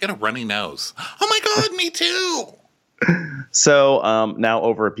cold? I get a runny nose. Oh my God, me too. So now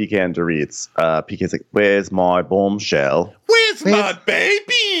over at PK and Dorit's, PK's like, where's my bombshell? Where's my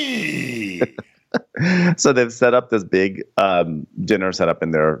baby? So they've set up this big dinner set up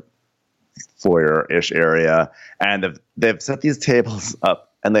in their foyer-ish area, and they've set these tables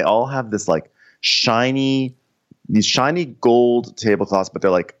up, and they all have this like shiny gold tablecloths, but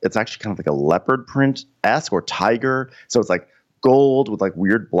they're like, it's actually kind of like a leopard print-esque or tiger. So it's like gold with like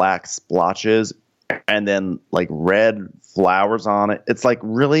weird black splotches and then like red flowers on it. It's like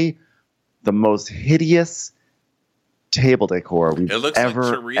really the most hideous table decor we've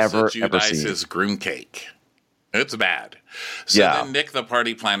ever seen. Groom cake. It's bad. So then Nick, the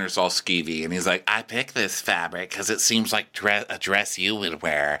party planner's all skeevy, and he's like, I picked this fabric because it seems like a dress you would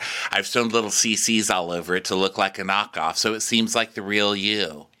wear. I've sewn little CCs all over it to look like a knockoff, so it seems like the real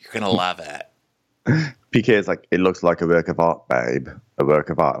you. You're going to love it. PK is like, it looks like a work of art, babe. A work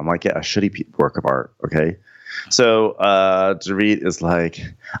of art. I'm like, yeah, a shitty work of art, okay? So Dorit is like,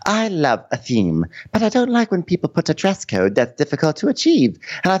 I love a theme, but I don't like when people put a dress code that's difficult to achieve.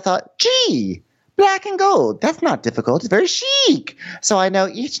 And I thought, gee, black and gold, that's not difficult. It's very chic. So I know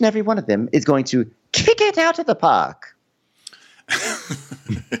each and every one of them is going to kick it out of the park.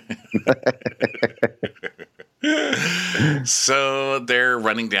 So they're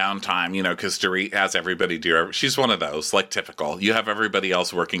running down time, because Dorit has everybody do. She's one of those, like typical. You have everybody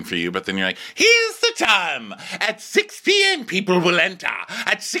else working for you, but then you're like, here's the time. At 6 p.m. people will enter.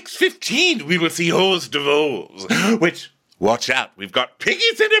 At 6:15 we will see hors d'oeuvres. Which, watch out, we've got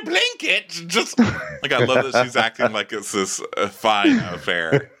piggies in a blanket. Just like, I love that she's acting like it's this fine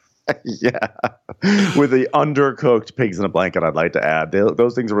affair. Yeah. With the undercooked pigs in a blanket, I'd like to add.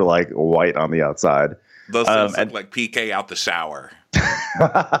 Those things were like white on the outside. Those things look like PK out the shower.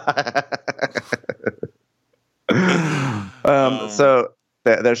 So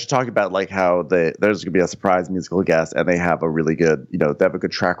they're talking about like how there's going to be a surprise musical guest, and they have a really good, they have a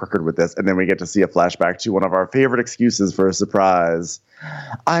good track record with this. And then we get to see a flashback to one of our favorite excuses for a surprise.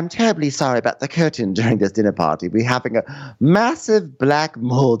 I'm terribly sorry about the curtain during this dinner party. We're having a massive black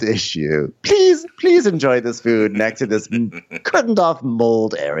mold issue. Please enjoy this food next to this curtained off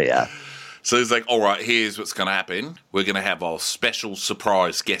mold area. So he's like, all right, here's what's going to happen. We're going to have our special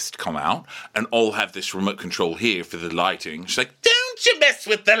surprise guest come out, and I'll have this remote control here for the lighting. She's like, don't you mess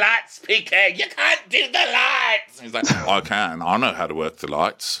with the lights, PK. You can't do the lights. And he's like, I can. I know how to work the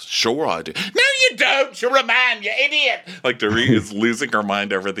lights. Sure I do. No, you don't. You're a man. You idiot. Like, Dorit is losing her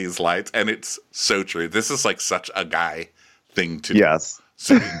mind over these lights, and it's so true. This is like such a guy thing to do. Yes.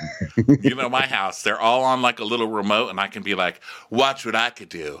 So, my house, they're all on like a little remote, and I can be like, watch what I could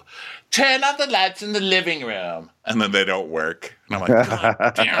do. Turn on the lights in the living room. And then they don't work. And I'm like,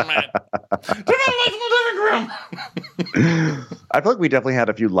 God damn it. Turn on the lights in the living room. I feel like we definitely had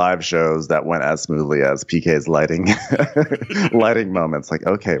a few live shows that went as smoothly as PK's lighting moments. Like,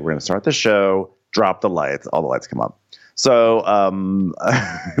 okay, we're going to start the show, drop the lights, all the lights come up. So,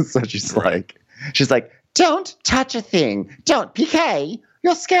 so she's like, don't touch a thing. Don't, PK.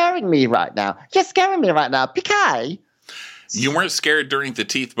 You're scaring me right now. PK. You weren't scared during the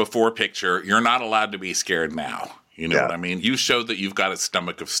teeth before picture. You're not allowed to be scared now. You know what I mean? You showed that you've got a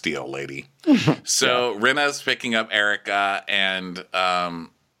stomach of steel, lady. So Rinna's picking up Erica, and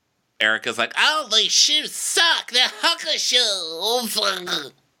Erica's like, oh, these shoes suck. They're hooker shoes.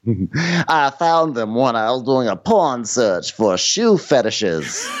 I found them when I was doing a porn search for shoe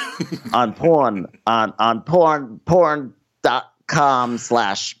fetishes on porn.com/porn.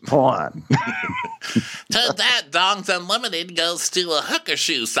 Turns out Dongs Unlimited goes to a hooker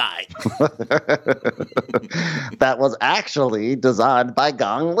shoe site. That was actually designed by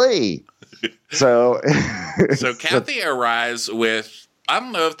Gong Li. So Kathy arrives with, I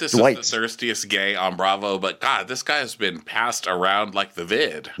don't know if this Dwight. is the thirstiest gay on Bravo, but God, this guy has been passed around like the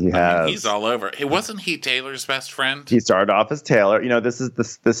vid. He's all over. Hey, wasn't he Taylor's best friend? He started off as Taylor. This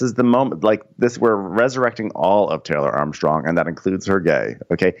is the moment, like this. We're resurrecting all of Taylor Armstrong, and that includes her gay.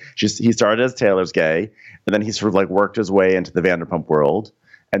 Okay, he started as Taylor's gay, and then he sort of like worked his way into the Vanderpump world,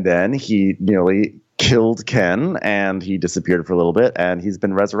 and then he nearly killed Ken, and he disappeared for a little bit, and he's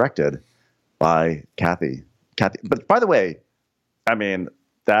been resurrected by Kathy. But by the way, I mean,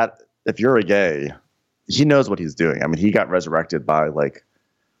 that if you're a gay, he knows what he's doing. I mean, he got resurrected by like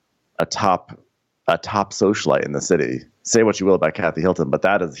a top socialite in the city. Say what you will about Kathy Hilton, but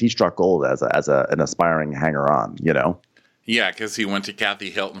he struck gold as an aspiring hanger-on, Yeah, because he went to Kathy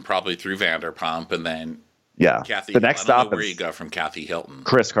Hilton probably through Vanderpump, and then Kathy. The next stop where you go from Kathy Hilton.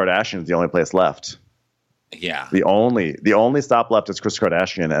 Kris Kardashian is the only place left. Yeah. The only stop left is Kris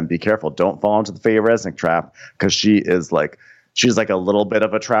Kardashian, and be careful, don't fall into the Faye Resnick trap, because she's like a little bit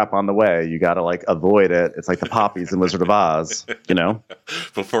of a trap on the way. You got to like avoid it. It's like the poppies in Wizard of Oz,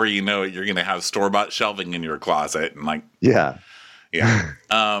 Before you know it, you're going to have store-bought shelving in your closet. And like, yeah.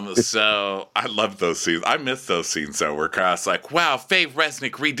 So I love those scenes. I miss those scenes though, where Kris like, wow, Faye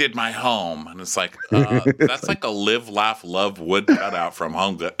Resnick redid my home. And it's like, that's like a Live, Laugh, Love wood cutout from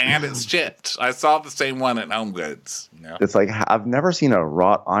Home Goods. And it's chipped. I saw the same one at Home Goods. It's like, I've never seen a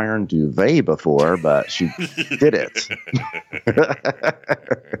wrought iron duvet before, but she did it.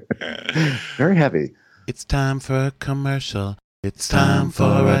 Very heavy. It's time for a commercial. It's time for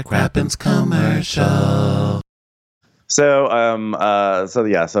a Crappens commercial. So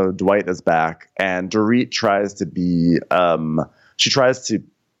Dwight is back, and Dorit tries to be,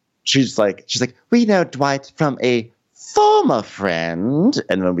 she's like, we know Dwight from a former friend.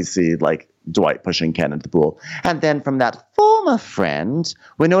 And when we see like Dwight pushing Ken into the pool, and then from that former friend,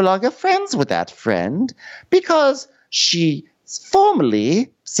 we're no longer friends with that friend because she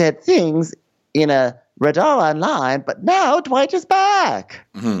formerly said things in a radar online, but now Dwight is back.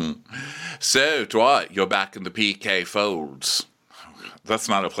 Mm-hmm. So, Dwight, you're back in the PK folds. That's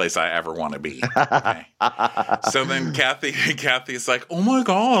not a place I ever want to be. Okay. So then Kathy's like, oh my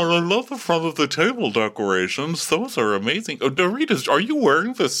God, I love the front of the table decorations. Those are amazing. Oh, Doritos, are you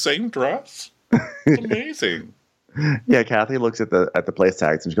wearing the same dress? It's amazing. Yeah, Kathy looks at the place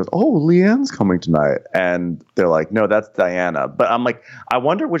tags and she goes, "Oh, Leanne's coming tonight," and they're like, "No, that's Diana." But I'm like, I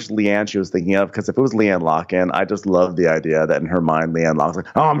wonder which Leanne she was thinking of, because if it was Leanne Locken, I just love the idea that in her mind, Leanne Locken's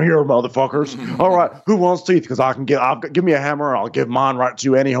like, "I'm here, motherfuckers. All right, who wants teeth? Because give me a hammer, I'll give mine right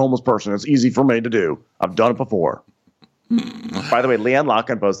to any homeless person. It's easy for me to do. I've done it before." By the way, Leanne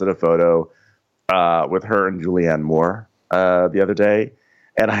Locken posted a photo with her and Julianne Moore the other day.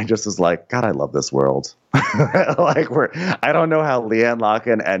 And I just was like, God, I love this world. I don't know how Leanne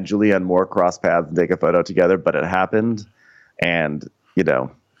Locken and Julianne Moore cross paths and take a photo together, but it happened. And,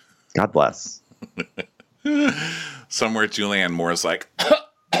 God bless. Somewhere Julianne Moore's like,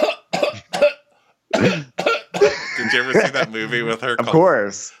 did you ever see that movie with her? Of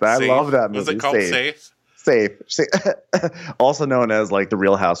course. I Safe? love that movie. Was it called Safe? Safe. Also known as like the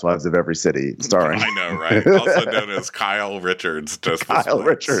Real Housewives of every city, starring. I know, right? Also known as Kyle Richards. Kyle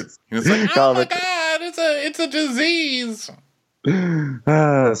Richards. He was like, "Oh my God, it's a disease."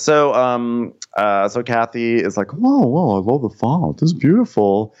 So Kathy is like, whoa, I love the font. This is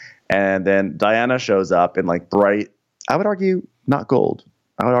beautiful. And then Diana shows up in like bright, I would argue not gold.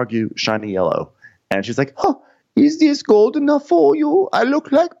 I would argue shiny yellow. And she's like, "Oh, is this gold enough for you? I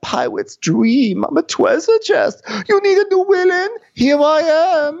look like Pirate's Dream. I'm a treasure chest. You need a new villain? Here I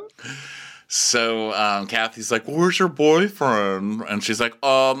am." So Kathy's like, "Where's your boyfriend?" And she's like,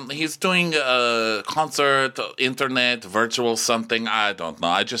 he's doing a concert, internet, virtual something. I don't know.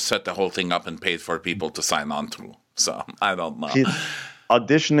 I just set the whole thing up and paid for people to sign on to. So I don't know. He's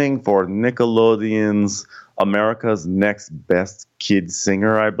auditioning for Nickelodeon's America's Next Best Kid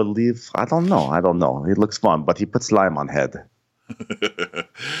Singer, I believe. I don't know. He looks fun, but he puts slime on head.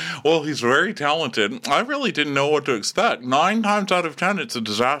 Well, he's very talented. I really didn't know what to expect. 9 times out of 10, it's a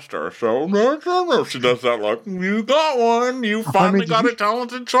disaster. So, no, she does that like, you got one. You finally got a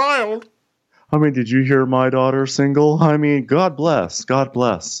talented child. I mean, did you hear my daughter single? I mean, God bless. God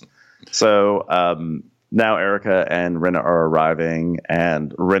bless. So, now Erica and Rinna are arriving,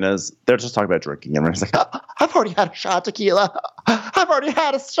 and they're just talking about drinking, and Rinna's like, "I've already had a shot of tequila. I've already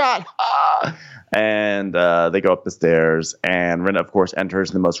had a shot." And they go up the stairs, and Rinna, of course, enters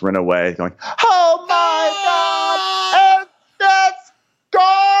in the most Rinna way, going, "Oh my God, it's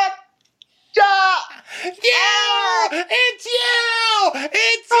gorgeous! Yeah, it's you!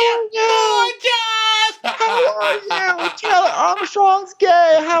 It's you, gorgeous! How are you? Taylor Armstrong's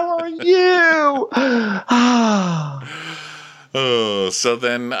gay. How are you?" So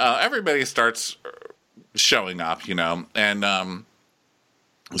then everybody starts showing up, and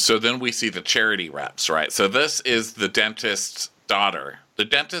so then we see the charity reps, right? So this is the dentist's daughter. The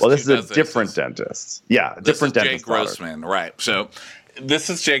dentist. Well, this is a different dentist. Yeah, different dentist. Jay Grossman, right? So this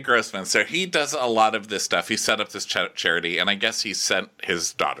is Jay Grossman. So he does a lot of this stuff. He set up this charity, and I guess he sent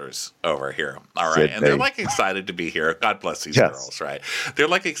his daughters over here. All right. And they're like excited to be here. God bless these girls, right? They're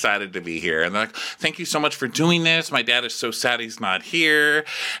like excited to be here. And they're like, "Thank you so much for doing this. My dad is so sad he's not here."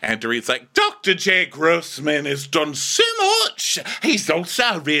 And Dorit's like, "Dr. Jay Grossman has done so much. He's also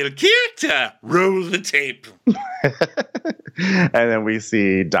a real character. Roll the tape." And then we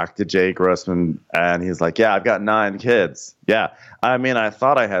see Dr. Jay Grossman, and he's like, "Yeah, I've got 9 kids. Yeah. I mean, I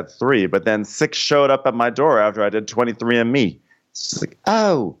thought I had 3, but then 6 showed up at my door after I did 23andMe. It's like,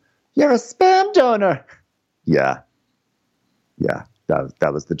 oh, you're a spam donor." Yeah. That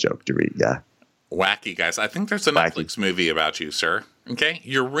was the joke, Dorit. Yeah. Wacky, guys. I think there's a Netflix movie about you, sir. Okay?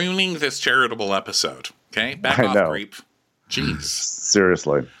 You're ruining this charitable episode. Okay? Back off, creep. Jeez.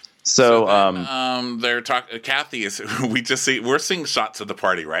 Seriously. So they're talking. Kathy is. We're seeing shots of the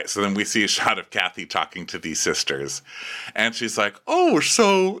party, right? So then we see a shot of Kathy talking to these sisters, and she's like, "Oh,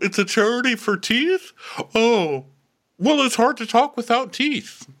 so it's a charity for teeth? Oh, well, it's hard to talk without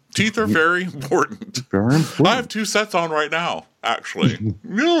teeth. Teeth are very important. Very important. I have 2 sets on right now, actually.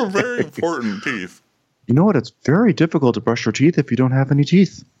 They're very important teeth." You know what? It's very difficult to brush your teeth if you don't have any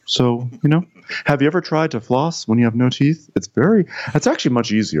teeth. So, have you ever tried to floss when you have no teeth? It's actually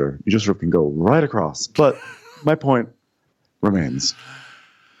much easier. You just can go right across. But my point remains.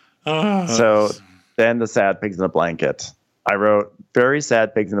 So then the sad pigs in a blanket. I wrote, "Very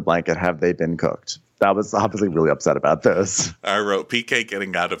sad pigs in a blanket. Have they been cooked?" I was obviously really upset about those. I wrote, "PK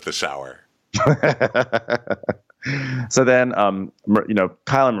getting out of the shower." So then,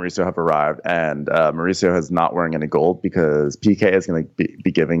 Kyle and Mauricio have arrived, and Mauricio is not wearing any gold because PK is going to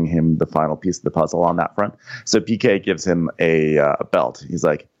be giving him the final piece of the puzzle on that front. So PK gives him a belt. He's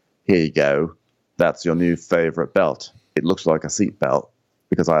like, "Here you go. That's your new favorite belt. It looks like a seat belt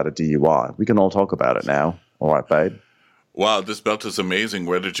because I had a DUI. We can all talk about it now. All right, babe." "Wow, this belt is amazing.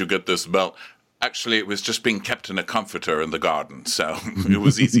 Where did you get this belt?" "Actually, it was just being kept in a comforter in the garden, so it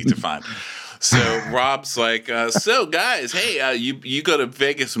was easy to find." So Rob's like, so guys, hey, you go to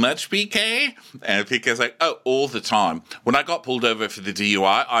Vegas much, PK? And PK's like, oh, all the time. When I got pulled over for the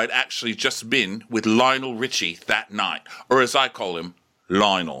DUI, I'd actually just been with Lionel Richie that night. Or as I call him,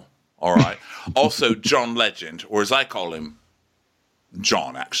 Lionel. All right. Also, John Legend, or as I call him,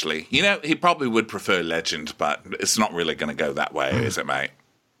 John, actually. You know, he probably would prefer Legend, but it's not really going to go that way, is it, mate?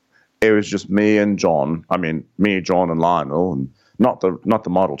 It was just me and John. I mean, me, John, and Lionel, and not the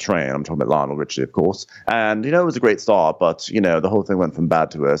model train. I'm talking about Lionel Richie, of course. And, it was a great start, but, the whole thing went from bad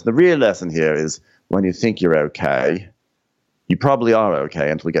to worse. The real lesson here is when you think you're okay, you probably are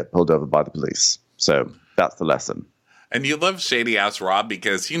okay until you get pulled over by the police. So that's the lesson. And you love Shady Ass Rob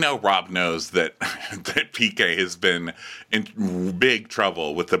because, Rob knows that that PK has been in big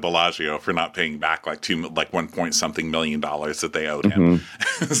trouble with the Bellagio for not paying back like 1 point something million dollars that they owed him.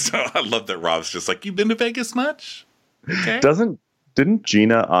 Mm-hmm. So I love that Rob's just like, you been to Vegas much? Okay. Didn't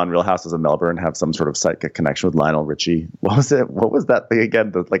Gina on Real Houses of Melbourne have some sort of psychic connection with Lionel Richie? What was it? What was that thing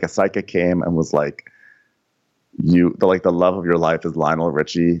again? Like a psychic came and was like, the love of your life is Lionel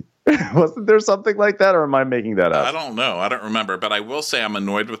Richie. Wasn't there something like that, or am I making that up? I don't know. I don't remember. But I will say I'm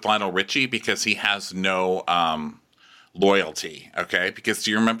annoyed with Lionel Richie because he has no loyalty, okay? Because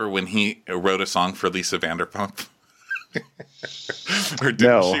do you remember when he wrote a song for Lisa Vanderpump? Or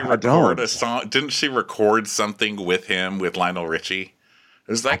didn't she record a song? Didn't she record something with him, with Lionel Richie?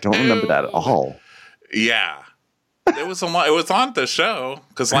 It was like, I don't remember that at all. Yeah. It was on the show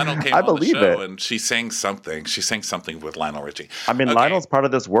because Lionel came on the show and she sang something. She sang something with Lionel Richie. I mean, okay. Lionel's part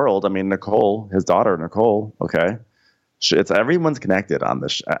of this world. I mean, Nicole, his daughter, Nicole. Okay, it's everyone's connected on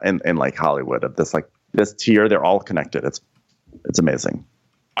this in like Hollywood of this tier. They're all connected. It's amazing.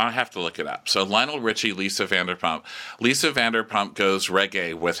 I have to look it up. So Lionel Richie, Lisa Vanderpump. Lisa Vanderpump goes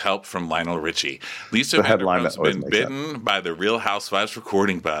reggae with help from Lionel Richie. Lisa Vanderpump's been bitten by the Real Housewives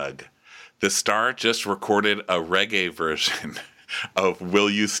recording bug. The star just recorded a reggae version of Will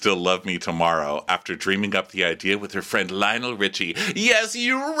You Still Love Me Tomorrow after dreaming up the idea with her friend Lionel Richie. Yes,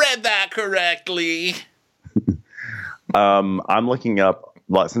 you read that correctly. I'm looking up,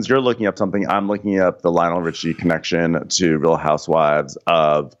 since you're looking up something, I'm looking up the Lionel Richie connection to Real Housewives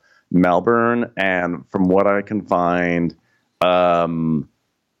of Melbourne. And from what I can find, you know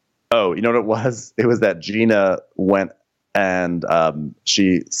what it was? It was that Gina went and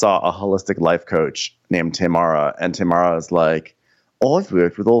she saw a holistic life coach named Tamara. And Tamara is like, I've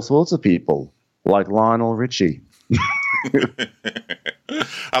worked with all sorts of people, like Lionel Richie.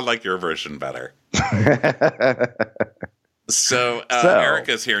 I like your version better. So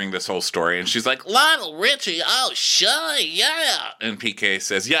Erica's hearing this whole story, and she's like, Lionel Richie, oh, sure, yeah. And PK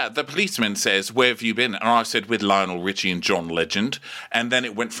says, yeah, the policeman says, where have you been? And I said, with Lionel Richie and John Legend. And then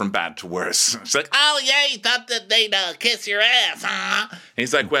it went from bad to worse. She's like, oh, yeah, you thought that they'd kiss your ass, huh? And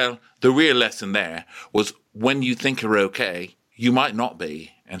he's like, well, the real lesson there was when you think you're okay, you might not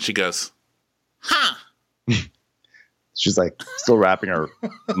be. And she goes, huh. She's like still wrapping her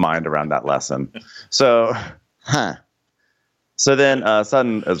mind around that lesson. So, So then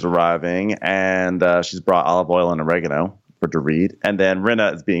Sutton is arriving, and she's brought olive oil and oregano for Dorit. And then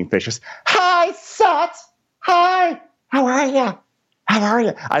Rinna is being vicious. Hi, Sut. Hi. How are ya? How are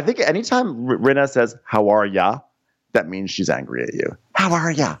ya? I think anytime Rinna says, how are ya, that means she's angry at you. How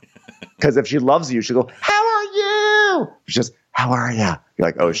are ya? Because if she loves you, she'll go, how are you? She's just, how are ya? You're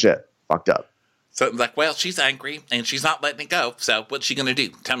like, oh, shit, fucked up. So like, well, she's angry, and she's not letting it go. So what's she going to do?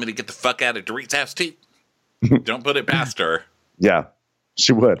 Tell me to get the fuck out of Dorit's house, too? Don't put it past her. Yeah,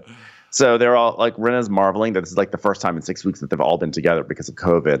 she would. So they're all like, Rinna's marveling that this is like the first time in 6 weeks that they've all been together because of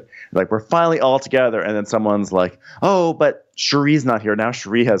COVID. Like, we're finally all together. And then someone's like, oh, but Cherie's not here. Now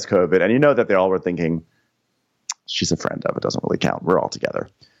Cherie has COVID. And you know that they all were thinking, she's a friend of, it doesn't really count. We're all together.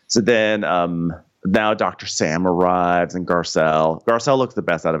 So then now Dr. Sam arrives and Garcelle. Garcelle looks the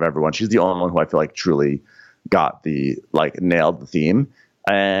best out of everyone. She's the only one who I feel like truly got nailed the theme.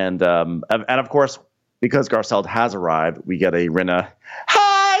 And of course, because Garcelle has arrived, we get a Rinna,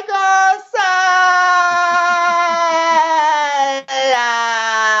 hi,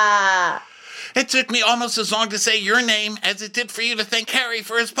 Garcelle! It took me almost as long to say your name as it did for you to thank Harry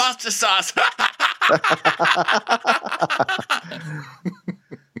for his pasta sauce.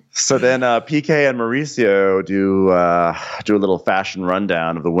 So then PK and Mauricio do a little fashion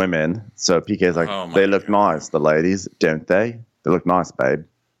rundown of the women. So PK's like, they look nice, the ladies, don't they? They look nice, babe.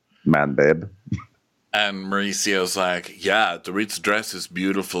 Man, babe. And Mauricio's like, yeah, Dorit's dress is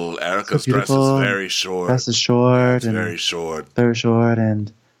beautiful. Erica's dress is very short. Dress is short. It's very short. Very short.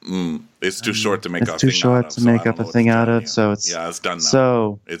 And It's too short to make it's too short to make up a thing out of. So it's done now.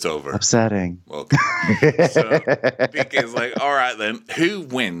 So it's over. Upsetting. Okay. So PK's like, all right then, who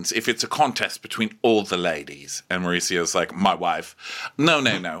wins if it's a contest between all the ladies? And Mauricio's like, my wife.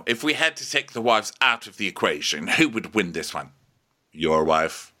 No. If we had to take the wives out of the equation, who would win this one? Your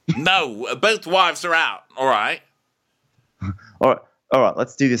wife. No, both wives are out. All right. All right.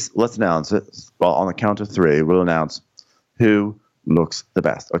 Let's do this. Let's announce it. Well, on the count of 3, we'll announce who looks the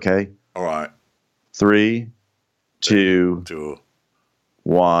best. Okay. All right. 3, 2,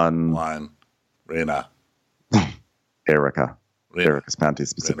 1. Rena. Erica. Erica's panties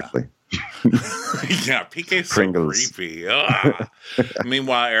specifically. Yeah, PK's so Pringles. creepy.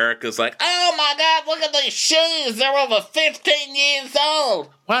 Meanwhile, Erica's like, oh my God, look at these shoes. They're over 15 years old.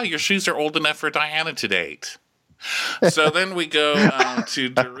 Wow, your shoes are old enough for Diana to date. So then we go to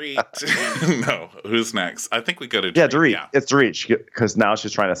Dorit. No, who's next? I think we go to Dorit. Yeah, Dorit. Yeah. It's Dorit because now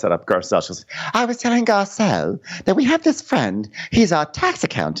she's trying to set up Garcelle. She's like, I was telling Garcelle that we have this friend. He's our tax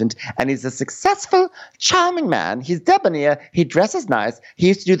accountant, and he's a successful, charming man. He's debonair. He dresses nice. He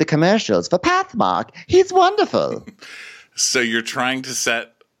used to do the commercials for Pathmark. He's wonderful. So you're trying to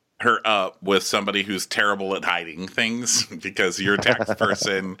set her up with somebody who's terrible at hiding things because your tax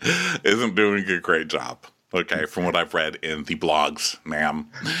person isn't doing a great job. Okay, from what I've read in the blogs, ma'am.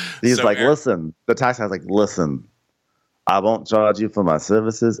 He's so like, listen, the tax guy's like, listen, I won't charge you for my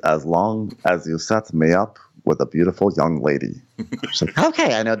services as long as you set me up with a beautiful young lady. She's like,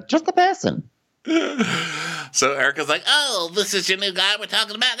 okay, I know just the person. So Erica's like, oh, this is your new guy we're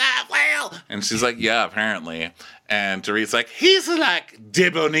talking about? Ah, well. And she's like, yeah, apparently. And Dorit's like, he's like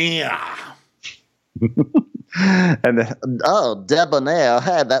debonair. And then, oh, debonair.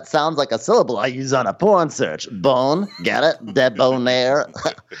 Hey, that sounds like a syllable I use on a porn search. Bone, get it? Debonair.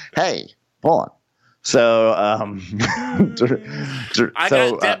 Hey, porn. So, I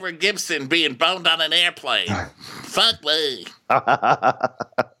got Deborah Gibson being boned on an airplane. Fuck me.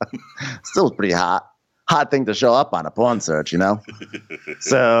 Still pretty hot. Hot thing to show up on a porn search, you know?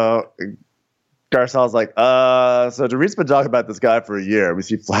 So Garcelle's like, so Dorit's been talking about this guy for a year. We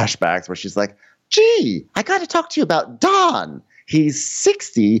see flashbacks where she's like, gee, I got to talk to you about Don. He's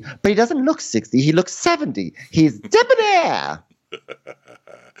 60, but he doesn't look 60. He looks 70. He's debonair.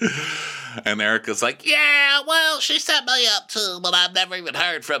 And Erica's like, yeah, well, she set me up too, but I've never even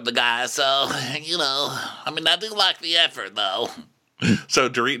heard from the guy. So, you know, I mean, I do like the effort, though. So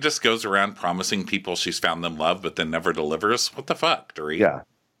Dorit just goes around promising people she's found them love, but then never delivers. What the fuck, Dorit? Yeah.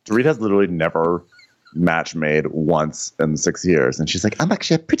 Dorit has literally never match made once in 6 years. And she's like, I'm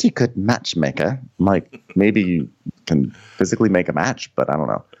actually a pretty good matchmaker. I'm like, maybe you can physically make a match, but I don't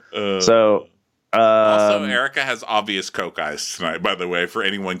know. Also, Erica has obvious coke eyes tonight, by the way, for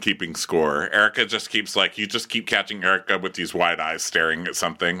anyone keeping score. Erica just keeps you just keep catching Erica with these wide eyes staring at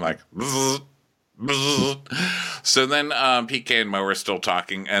something like, bzz, bzz. So then PK and Mo are still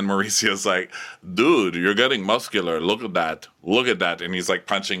talking, and Mauricio's like, dude, you're getting muscular. Look at that. Look at that. And he's like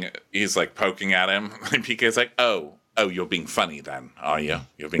he's like poking at him. And PK's like, oh, you're being funny then, are you?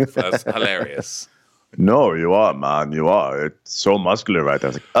 You're being that's hilarious. No, you are, man. You are. It's so muscular right there.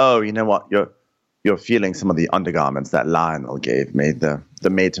 It's like, oh, you know what? You're feeling some of the undergarments that Lionel gave me. They're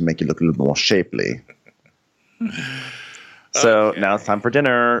made to make you look a little more shapely. So okay. Now it's time for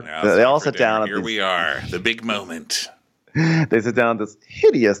dinner. They all sit down. Here we are, the big moment. They sit down at this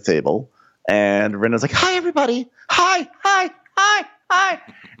hideous table, and Rena's like, hi, everybody. Hi.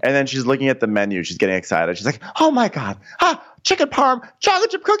 And then she's looking at the menu. She's getting excited. She's like, oh, my God. Chicken parm, chocolate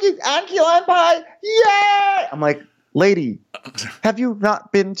chip cookies, and key lime pie. Yay! I'm like, lady, have you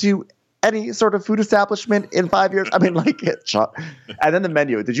not been to any sort of food establishment in 5 years? I mean, and then the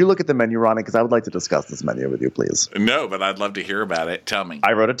menu. Did you look at the menu, Ronnie? Because I would like to discuss this menu with you, please. No, but I'd love to hear about it. Tell me.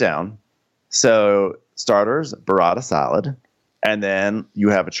 I wrote it down. So starters, burrata salad. And then you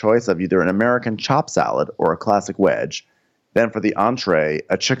have a choice of either an American chop salad or a classic wedge. Then for the entree,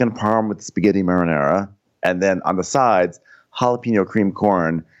 a chicken parm with spaghetti marinara. And then on the sides, jalapeno cream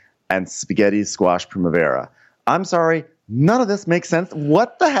corn and spaghetti squash primavera. I'm sorry. None of this makes sense.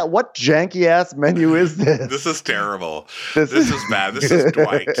 What the hell? What janky-ass menu is this? This is terrible. This is bad. This is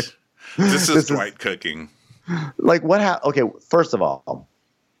Dwight. This is Dwight cooking. Like, what okay, first of all,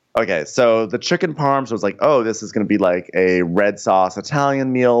 okay, so the chicken parm was like, oh, this is going to be like a red sauce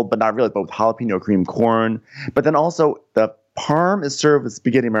Italian meal, but not really, but with jalapeno cream corn. But then also the parm is served with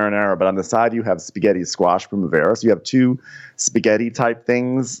spaghetti marinara, but on the side you have spaghetti squash primavera. So you have two spaghetti-type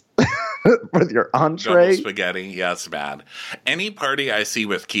things with your entree. Double spaghetti. Yeah, it's bad. Any party I see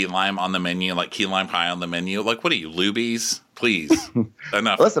with key lime on the menu, like key lime pie on the menu, like, what are you, Luby's? Please,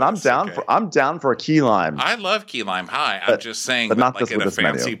 enough. Listen, I'm down for a key lime. I love key lime pie. I'm just saying, but not like this at with a this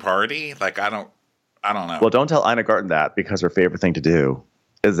fancy menu. party, like I don't know. Well, don't tell Ina Garten that, because her favorite thing to do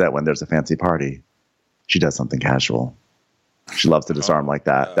is that when there's a fancy party, she does something casual. She loves to disarm like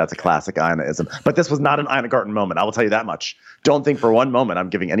that. That's a classic Ina-ism. But this was not an Ina Garten moment. I will tell you that much. Don't think for one moment I'm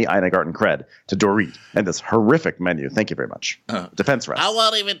giving any Ina Garten cred to Dorit and this horrific menu. Thank you very much. Defense rest. I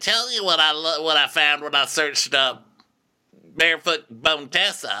won't even tell you what I found when I searched up Barefoot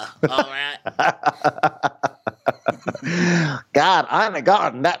Bontessa. All right. God, Ina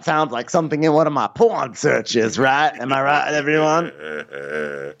Garten, that sounds like something in one of my porn searches, right? Am I right, everyone?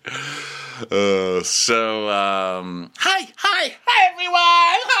 Hi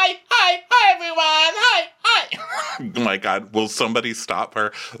everyone. Oh my God, will somebody stop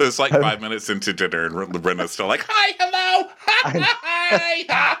her? It's like 5 minutes into dinner and Brenna's still like, hi, hello,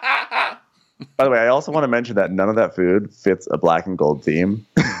 hi. By the way, I also want to mention that none of that food fits a black and gold theme.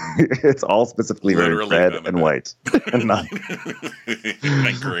 It's all specifically very red and white. And not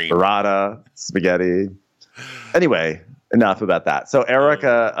green. Burrata, spaghetti. Anyway, enough about that. So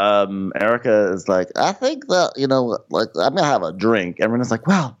Erica is like, I think that, like, I'm going to have a drink. Everyone is like,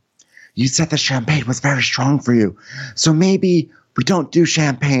 well, you said the champagne was very strong for you, so maybe we don't do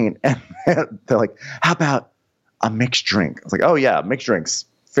champagne. And they're like, how about a mixed drink? I was like, oh yeah, mixed drinks.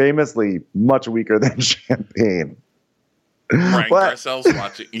 Famously much weaker than champagne. Right, Garcelle's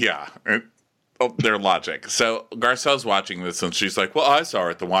watching. Yeah. Their logic. So Garcelle's watching this and she's like, well, I saw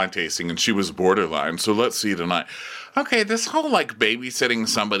her at the wine tasting and she was borderline, so let's see tonight. Okay, this whole like babysitting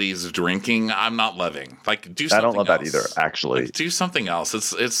somebody's drinking, I'm not loving. Like, do something else. I don't love that either, actually. Like, do something else.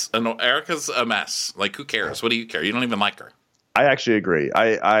 Erica's a mess. Like, who cares? What do you care? You don't even like her. I actually agree.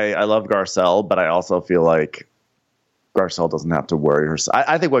 I love Garcelle, but I also feel like Garcelle doesn't have to worry herself.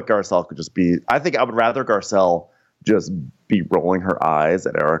 I think what Garcelle could just be, I think I would rather Garcelle just be rolling her eyes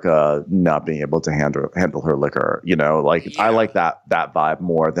at Erica not being able to handle her liquor. Like, I like that vibe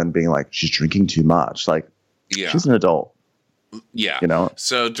more than being like, she's drinking too much. Like, she's an adult. Yeah.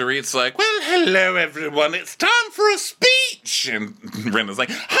 So Dorit's like, well, hello, everyone. It's time for a speech. And Brenda's like,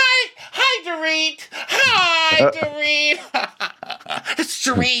 hi, Dorit. Hi, Dorit. It's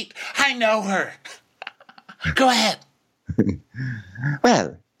Dorit. I know her. Go ahead.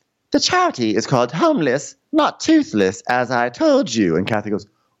 Well, the charity is called Homeless, Not Toothless, as I told you. And Kathy goes,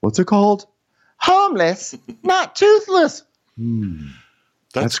 what's it called? Homeless, Not Toothless.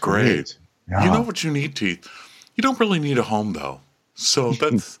 That's great. Yeah. You know what you need, teeth. You don't really need a home, though. So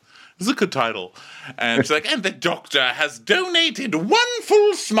it's a good title. And she's like, and the doctor has donated one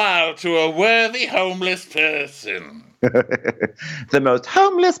full smile to a worthy homeless person. The most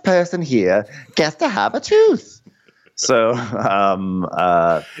homeless person here gets to have a tooth. So,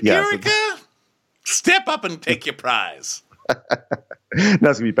 Erica, step up and take your prize. No, it's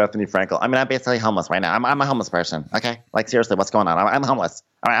going to be Bethany Frankel. I mean, I'm basically homeless right now. I'm a homeless person. Okay? Like, seriously, what's going on? I'm homeless.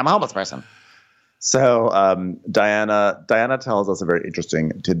 All right, I'm a homeless person. So, Diana tells us a very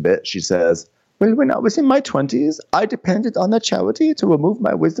interesting tidbit. She says, well, when I was in my 20s, I depended on the charity to remove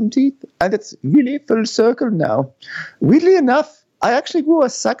my wisdom teeth, and it's really full circle now. Weirdly enough, I actually grew a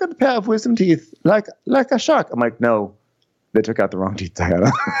second pair of wisdom teeth, like a shark. I'm like, no, they took out the wrong teeth,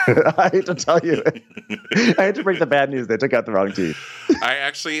 Diana. I hate to tell you. I hate to break the bad news. They took out the wrong teeth. I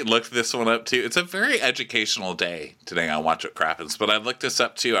actually looked this one up, too. It's a very educational day today on Watch What Crappens, but I looked this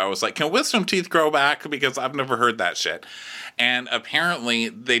up, too. I was like, can wisdom teeth grow back? Because I've never heard that shit. And apparently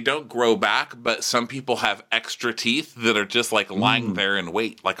they don't grow back, but some people have extra teeth that are just like lying there in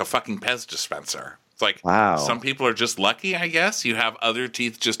wait, like a fucking Pez dispenser. It's like, wow. Some people are just lucky, I guess. You have other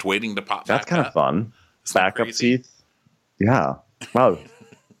teeth just waiting to pop back up. That's kind of fun. Backup teeth. Yeah. Wow.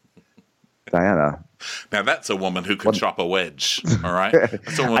 Diana. Now that's a woman who can chop a wedge. All right.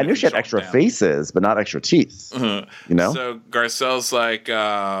 I knew she had extra faces, but not extra teeth. So Garcelle's like,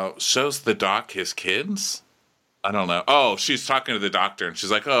 shows the doc his kids. I don't know. Oh, she's talking to the doctor and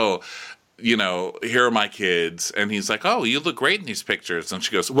she's like, oh, here are my kids. And he's like, oh, you look great in these pictures. And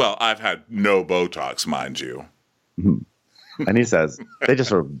she goes, well, I've had no Botox, mind you. And he says, they just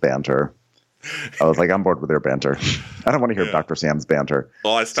sort of banter. I was like, I'm bored with their banter. I don't want to hear Dr. Sam's banter.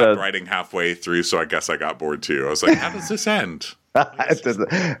 Well, I stopped writing halfway through, so I guess I got bored too. I was like, how does this end?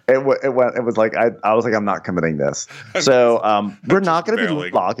 It was like, I was like, I'm not committing this. So we're not going to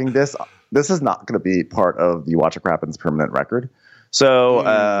be logging this. This is not going to be part of the Watch What Crappens permanent record. So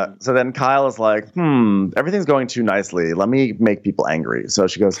so then Kyle is like, everything's going too nicely. Let me make people angry. So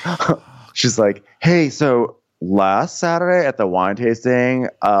she goes, she's like, hey, so last Saturday at the wine tasting,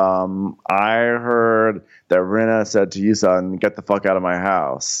 I heard that Rinna said to you, son, get the fuck out of my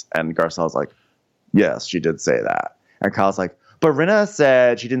house. And Garcelle's like, yes, she did say that. And Kyle's like, but Rinna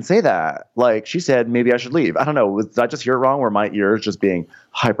said she didn't say that. Like, she said maybe I should leave. I don't know. Did I just hear it wrong? Were my ears just being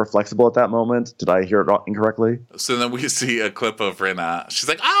hyper flexible at that moment? Did I hear it incorrectly? So then we see a clip of Rinna. She's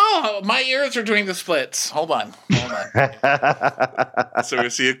like, oh, my ears are doing the splits. Hold on. So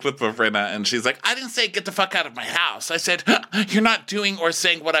we see a clip of Rinna, and she's like, I didn't say get the fuck out of my house. I said, you're not doing or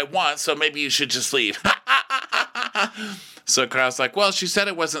saying what I want, so maybe you should just leave. So Kyle's like, well, she said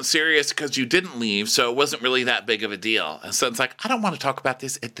it wasn't serious because you didn't leave, so it wasn't really that big of a deal. And Sutton's like, I don't want to talk about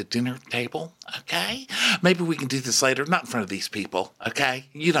this at the dinner table, okay? Maybe we can do this later, not in front of these people, okay?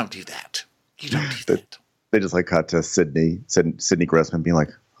 You don't do that. You don't do that. They just like cut to Sydney Grossman being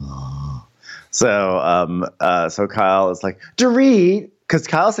like, oh. So Kyle is like, Dorit, because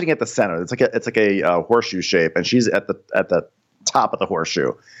Kyle's sitting at the center. It's like a horseshoe shape, and she's at the top of the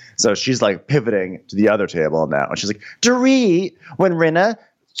horseshoe. So she's like pivoting to the other table now. And she's like, Dorit, when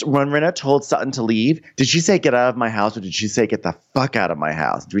Rinna told Sutton to leave, did she say get out of my house or did she say get the fuck out of my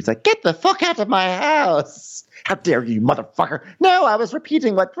house? Dorit's like, get the fuck out of my house. How dare you, motherfucker. No, I was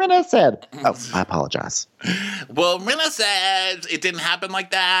repeating what Rinna said. Oh, I apologize. Well, Rinna said it didn't happen like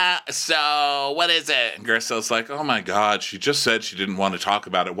that. So what is it? And Garcelle's like, oh my God, she just said she didn't want to talk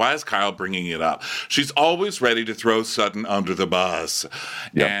about it. Why is Kyle bringing it up? She's always ready to throw Sutton under the bus.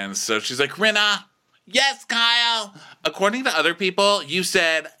 Yep. And so she's like, Rinna, yes, Kyle. According to other people, you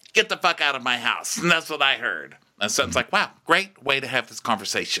said, get the fuck out of my house. And that's what I heard. And Sutton's like, wow, great way to have this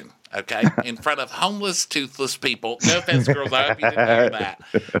conversation. Okay, in front of homeless, toothless people. No offense, girls. I hope you didn't hear that.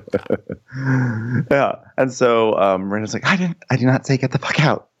 Yeah, and so Rinna's like, I did not say get the fuck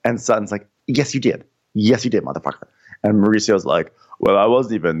out. And Sutton's like, yes, you did. Yes, you did, motherfucker. And Mauricio's like, well, I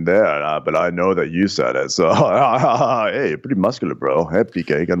wasn't even there, but I know that you said it. So, hey, pretty muscular, bro. Hey,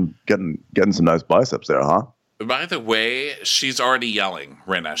 PK, getting some nice biceps there, huh? By the way, she's already yelling,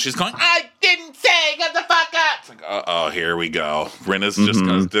 Rinna. She's going, I didn't say, get the fuck up. It's like, uh-oh, here we go. Rinna's just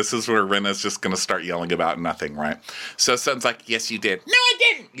going to, this is where Rinna's just going to start yelling about nothing, right? So Sutton's like, yes, you did. No, I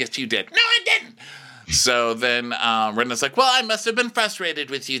didn't. Yes, you did. No, I didn't. So then Rinna's like, well, I must have been frustrated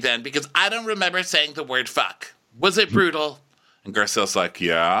with you then because I don't remember saying the word fuck. Was it brutal? And Garcelle's like,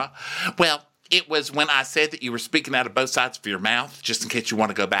 yeah. Well, it was when I said that you were speaking out of both sides of your mouth, just in case you want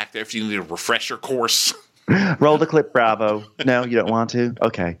to go back there if you need a refresher course. Roll the clip, Bravo. No, you don't want to?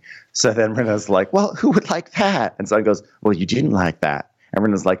 Okay. So then Rinna's like, well, who would like that? And Sutton goes, well, you didn't like that. And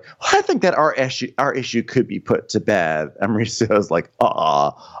Rinna's like, well, I think that our issue could be put to bed. And Mauricio's like,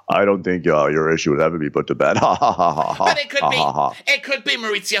 I don't think your issue would ever be put to bed. But it could be. It could be,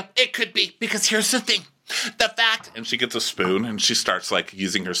 Mauricio. It could be. Because here's the thing. The fact, and she gets a spoon and she starts like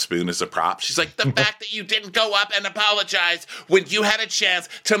using her spoon as a prop. She's like, the fact that you didn't go up and apologize when you had a chance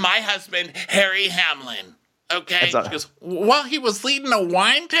to my husband, Harry Hamlin. Okay. She goes, well, he was leading a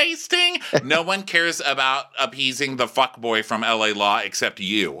wine tasting. No one cares about appeasing the fuckboy from LA Law except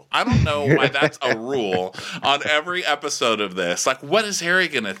you. I don't know why that's a rule on every episode of this. Like, what is Harry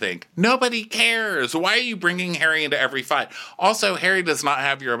going to think? Nobody cares. Why are you bringing Harry into every fight? Also, Harry does not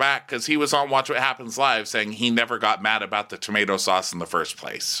have your back because he was on Watch What Happens Live saying he never got mad about the tomato sauce in the first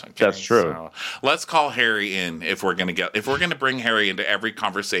place. Okay? That's true. So let's call Harry in if we're going to bring Harry into every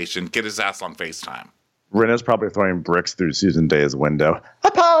conversation, get his ass on FaceTime. Rinna's probably throwing bricks through Susan Day's window.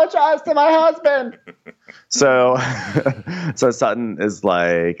 Apologize to my husband. So Sutton is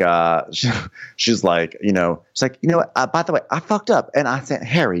like, she's like, you know what? By the way, I fucked up and I sent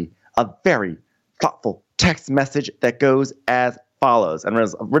Harry a very thoughtful text message that goes as follows. And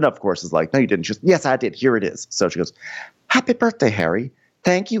Rinna, of course, is like, no, you didn't. She goes, yes, I did. Here it is. So she goes, happy birthday, Harry.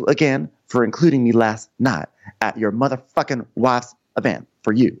 Thank you again for including me last night at your motherfucking wife's event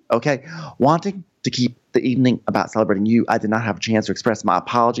for you. Okay, wanting to keep the evening about celebrating you, I did not have a chance to express my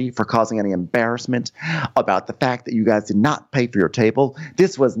apology for causing any embarrassment about the fact that you guys did not pay for your table.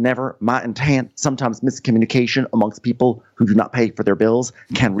 This was never my intent. Sometimes miscommunication amongst people who do not pay for their bills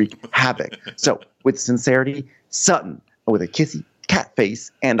can wreak havoc. So, with sincerity, Sutton, with a kissy cat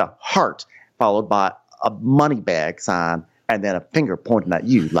face and a heart, followed by a money bag sign, and then a finger pointing at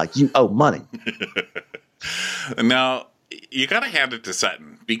you like you owe money. Now, you got to hand it to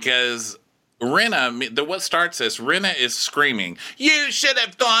Sutton because Rinna, what starts this, Rinna is screaming, you should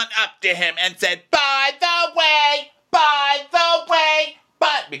have gone up to him and said, by the way,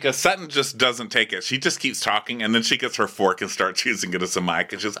 but because Sutton just doesn't take it. She just keeps talking, and then she gets her fork and starts using it as a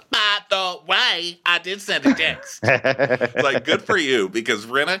mic, and she's like, by the way, I did send a text. like, good for you, because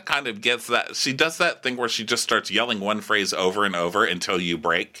Rinna kind of gets that. She does that thing where she just starts yelling one phrase over and over until you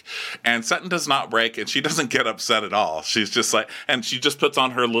break. And Sutton does not break, and she doesn't get upset at all. She's just like, and she just puts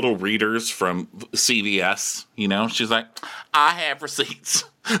on her little readers from CVS, you know? She's like, I have receipts.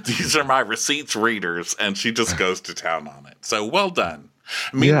 These are my receipts readers. And she just goes to town on it. So well done.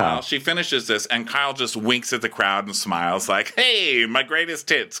 Meanwhile, she finishes this, and Kyle just winks at the crowd and smiles like, hey, my greatest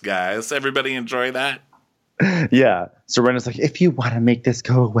hits, guys. Everybody enjoy that? Yeah. Serena's like, if you want to make this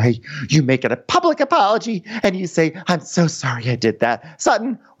go away, you make it a public apology, and you say, I'm so sorry I did that.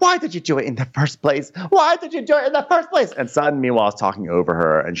 Sutton, why did you do it in the first place? Why did you do it in the first place? And Sutton, meanwhile, is talking over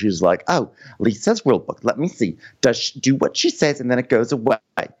her, and she's like, oh, Lisa's rule book. Let me see. Does she do what she says, and then it goes away?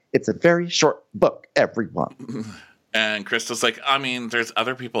 It's a very short book, everyone. And Crystal's like, I mean, there's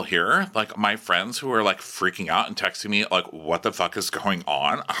other people here, like my friends who are like freaking out and texting me, like, what the fuck is going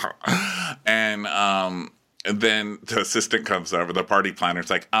on? And then the assistant comes over, the party planner's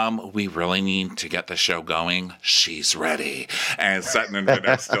like, we really need to get the show going. She's ready. And Sutton and Rinna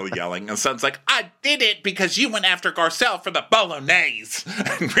are still yelling. And Sutton's like, I did it because you went after Garcelle for the bolognese.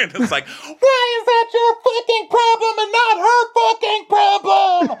 And Rinna's like, why is that your fucking problem and not her fucking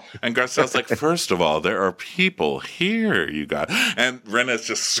problem? And Garcelle's like, first of all, there are people here, you guys. And Rinna's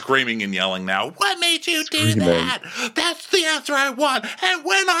just screaming and yelling now, what made you do that? That's the answer I want. And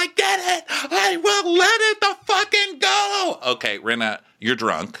when I get it, I will let it the fucking go. Okay, Rinna, you're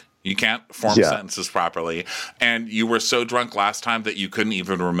drunk. You can't form sentences properly. And you were so drunk last time that you couldn't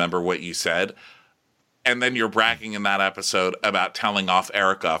even remember what you said. And then you're bragging in that episode about telling off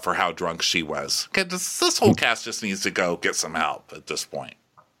Erica for how drunk she was. Okay, this whole cast just needs to go get some help at this point.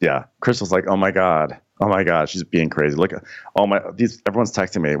 Yeah. Crystal's like, oh my God. She's being crazy. Look, everyone's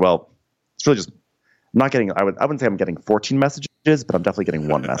texting me. Well, it's really just, I'm not getting, I wouldn't say I'm getting 14 messages, but I'm definitely getting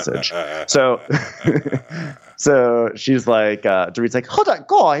one message. So she's like, Dorit's like, hold on,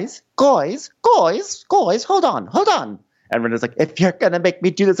 guys, hold on. And Rinna's like, if you're going to make me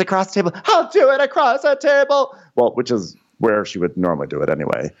do this across the table, I'll do it across the table. Well, which is where she would normally do it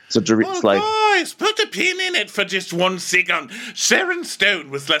anyway. So Dorit's like, guys, put a pin in it for just 1 second. Sharon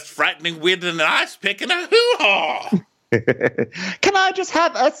Stone was less frightening with an ice pick and a hoo-ha. can I just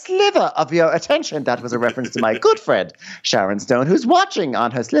have a sliver of your attention? That was a reference to my good friend, Sharon Stone, who's watching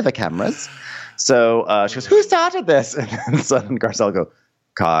on her sliver cameras. So she goes, who started this? And Sutton and Garcelle go,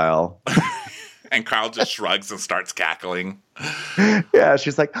 Kyle. And Kyle just shrugs and starts cackling. Yeah,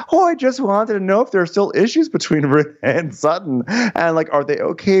 she's like, oh, I just wanted to know if there are still issues between Rinna and Sutton. And like, are they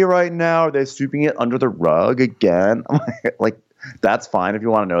okay right now? Are they sweeping it under the rug again? Like, that's fine if you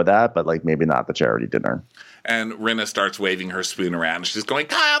want to know that, but like maybe not the charity dinner. And Rinna starts waving her spoon around. She's going,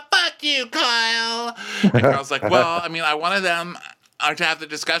 Kyle, fuck you, Kyle. And Kyle's like, well, I mean, I wanted them to have the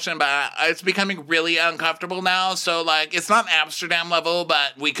discussion, but it's becoming really uncomfortable now. So, like, it's not Amsterdam level,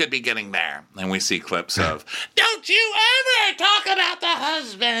 but we could be getting there. And we see clips of, don't you ever talk about the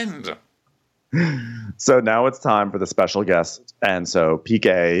husband. So now it's time for the special guest. And so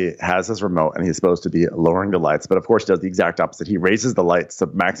PK has his remote and he's supposed to be lowering the lights. But of course, he does the exact opposite. He raises the lights to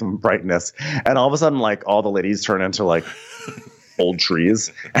maximum brightness. And all of a sudden, like, all the ladies turn into, like, old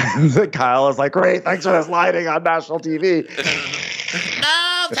trees. And Kyle is like, great, thanks for this lighting on national TV.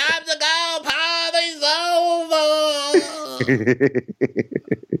 No, time to go. Party's over.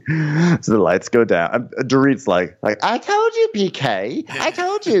 So the lights go down. Dorit's like, I told you, PK. I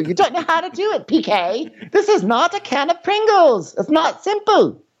told you. You don't know how to do it, PK. This is not a can of Pringles. It's not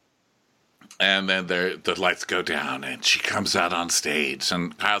simple. And then the lights go down, and she comes out on stage,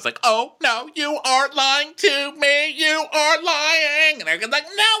 and Kyle's like, oh, no, you are lying to me. You are lying. And Erica's like,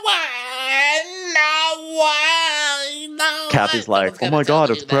 no way. Kathy's like, oh, my God,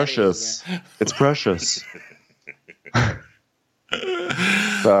 it's precious. It's precious.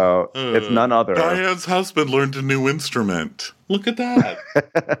 So it's none other. Diane's husband learned a new instrument. Look at that.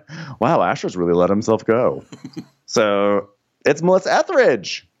 Wow, Asher's really let himself go. So it's Melissa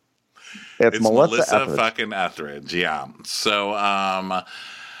Etheridge. It's Melissa fucking Etheridge, yeah. So, now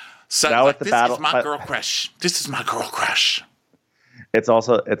like, it's the battle. Is my girl crush. This is my girl crush. It's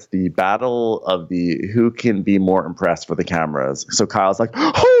the battle of the who can be more impressed for the cameras. So Kyle's like,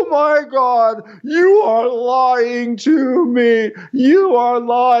 oh my God, you are lying to me. You are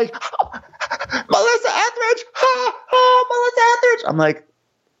lying. Melissa Etheridge. Melissa Etheridge. I'm like,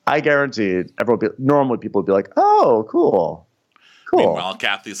 I guarantee normally people would be like, oh, cool. Meanwhile,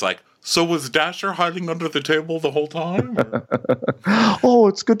 Kathy's like, so was Dasher hiding under the table the whole time? Oh,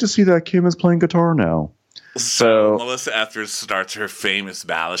 it's good to see that Kim is playing guitar now. So Melissa Etheridge starts her famous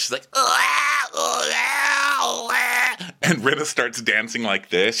ballad. She's like, and Rinna starts dancing like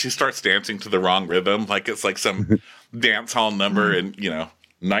this. She starts dancing to the wrong rhythm, like it's like some dance hall number in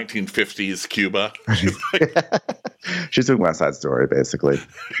 1950s Cuba. She's doing West Side Story, basically.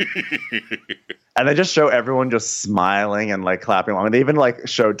 And they just show everyone just smiling and like clapping along. And they even like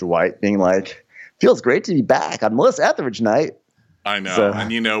show Dwight being like, "Feels great to be back on Melissa Etheridge night." I know.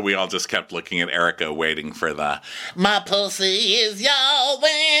 And we all just kept looking at Erica waiting for the "My pussy is your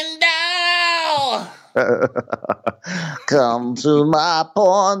window. Come to my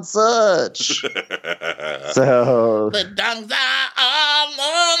porn search." So The dongs are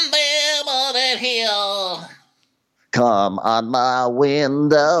unlimited here. come on my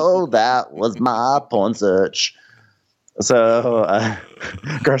window. That was my porn search. So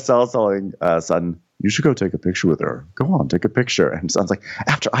Garcelle's telling Sutton, "You should go take a picture with her. Go on, take a picture." And Sutton's like,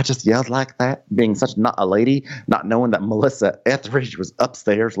 after I just yelled like that, being such not a lady, not knowing that Melissa Etheridge was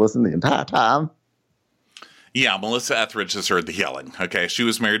upstairs listening the entire time. Yeah, Melissa Etheridge has heard the yelling. Okay, she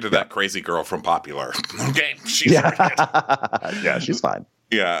was married to that crazy girl from Popular. Okay, she's heard it. Yeah, she's fine.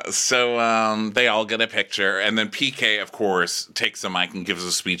 Yeah, so they all get a picture, and then PK, of course, takes the mic and gives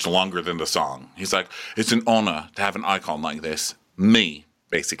a speech longer than the song. He's like, "It's an honor to have an icon like this. Me,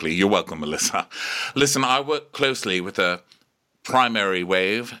 basically. You're welcome, Melissa. Listen, I work closely with a primary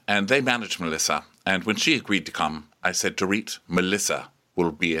wave, and they manage Melissa. And when she agreed to come, I said, Dorit, Melissa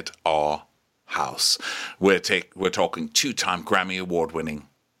will be at our house. We're talking 2-time Grammy Award-winning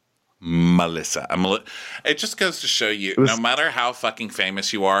Melissa." It just goes to show you, no matter how fucking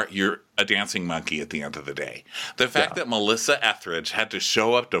famous you are, you're a dancing monkey at the end of the day. The fact that Melissa Etheridge had to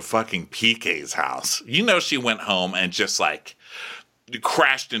show up to fucking PK's house, she went home and just like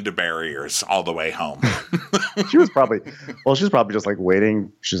crashed into barriers all the way home. She was probably just like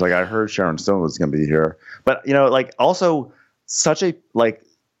waiting. She's like, "I heard Sharon Stone was going to be here." But, also such a, like,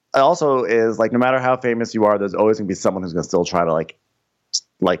 it also is like, no matter how famous you are, there's always going to be someone who's going to still try to like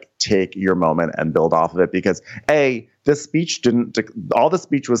take your moment and build off of it, because this speech all the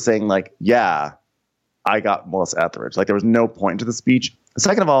speech was saying like, yeah, I got Melissa Etheridge. Like there was no point to the speech.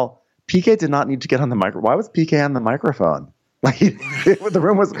 Second of all, PK did not need to get on the microphone. Why was PK on the microphone? Like there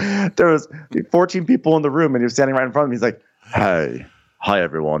was 14 people in the room and he was standing right in front of me. He's like, "Hey, hi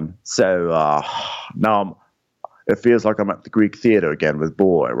everyone. So now it feels like I'm at the Greek theater again with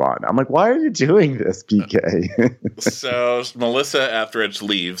Boy right now." I'm like, "Why are you doing this, PK?" So Melissa Etheridge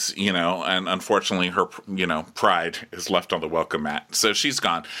leaves, and unfortunately her, pride is left on the welcome mat. So she's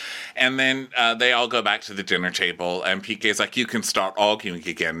gone. And then they all go back to the dinner table and PK's like, "You can start arguing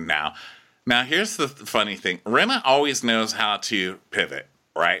again now." Now, here's the funny thing. Rinna always knows how to pivot,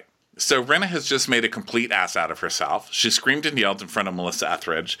 right? So Rinna has just made a complete ass out of herself. She screamed and yelled in front of Melissa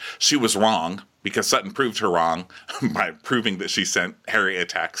Etheridge. She was wrong because Sutton proved her wrong by proving that she sent Harry a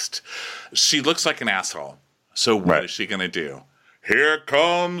text. She looks like an asshole. So what is she going to do? Here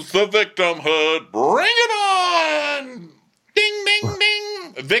comes the victimhood. Bring it on! Ding, ding,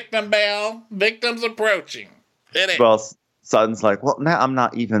 ding. Victim bell. Victim's approaching. Hit it. Well, Sutton's like, "Well, now I'm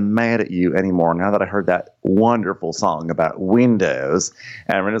not even mad at you anymore now that I heard that wonderful song about windows."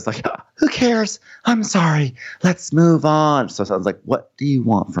 And Rinna's like, "Who cares? I'm sorry. Let's move on." So Sutton's like, "What do you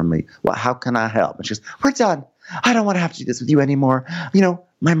want from me? How can I help?" And she goes, "We're done. I don't want to have to do this with you anymore.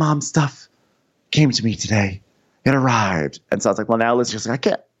 My mom's stuff came to me today. It arrived." And Sutton's like, "Well, now Lizzie's just like,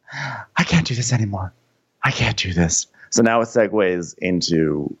 I can't do this anymore. I can't do this." So now it segues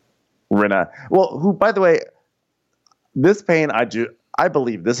into Rinna. Well, who, by the way, this pain, I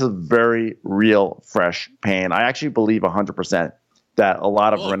believe this is very real, fresh pain. I actually believe 100% that a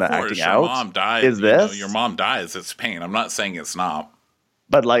lot of Rinna acting out mom dies, is this. Your mom dies. It's pain. I'm not saying it's not.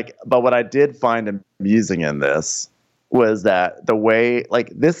 But what I did find amusing in this was that the way,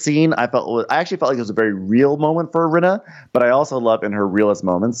 like this scene, I actually felt like it was a very real moment for Rinna. But I also love in her realest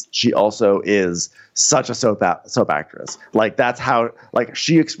moments, she also is such a soap actress. Like that's how, like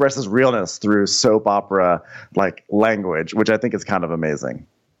she expresses realness through soap opera like language, which I think is kind of amazing.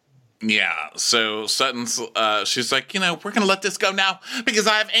 Yeah, so Sutton's, she's like, we're going to let this go now because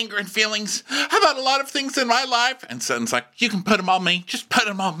I have anger and feelings about a lot of things in my life. And Sutton's like, "You can put them on me. Just put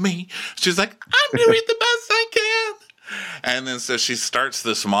them on me." She's like, "I'm doing the best I can." And then so she starts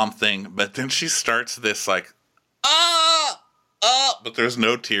this mom thing, but then she starts this like, but there's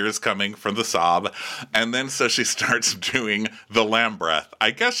no tears coming from the sob. And then so she starts doing the lamb breath.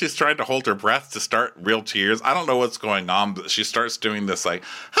 I guess she's trying to hold her breath to start real tears. I don't know what's going on, but she starts doing this like,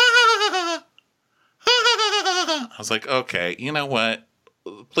 I was like, okay, you know what?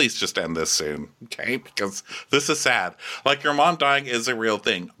 please just end this soon, okay? Because this is sad. Like, your mom dying is a real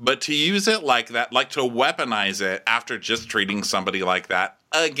thing. But to use it like that, like to weaponize it after just treating somebody like that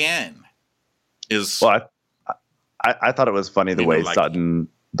again is... Well, I thought it was funny the way Sutton...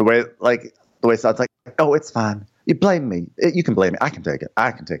 The way Sutton's like, oh, it's fine. You blame me. You can blame me. I can take it.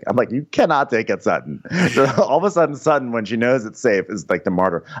 I'm like, you cannot take it, Sutton. So all of a sudden, Sutton, when she knows it's safe, is like the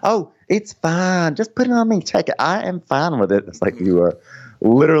martyr. Oh, it's fine. Just put it on me. Take it. I am fine with it. It's like you are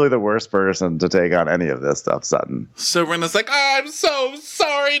literally the worst person to take on any of this stuff, Sutton. So Rinna's like, I'm so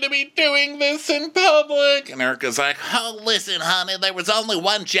sorry to be doing this in public. And Erica's like, oh, listen, honey, there was only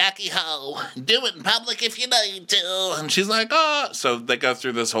one Jackie Ho. Do it in public if you need to. And she's like, oh. So they go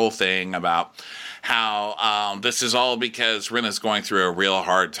through this whole thing about how this is all because Rinna's going through a real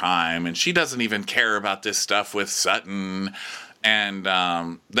hard time, and she doesn't even care about this stuff with Sutton. And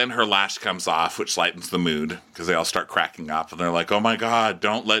then her lash comes off, which lightens the mood, because they all start cracking up, and they're like, oh my God,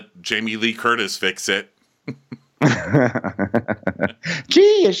 don't let Jamie Lee Curtis fix it.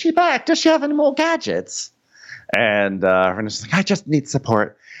 Gee, is she back? Does she have any more gadgets? And Rinna's like, I just need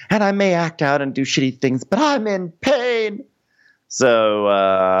support, and I may act out and do shitty things, but I'm in pain. So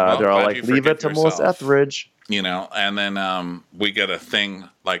they're all like, leave it to Melissa Etheridge. You know, and then we get a thing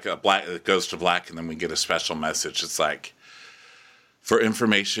like a black, it goes to black, and then we get a special message. It's like, for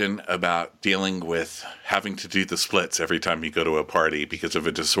information about dealing with having to do the splits every time you go to a party because of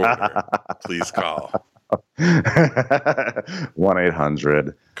a disorder, please call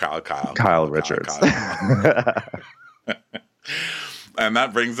 1-800 Kyle Richards. And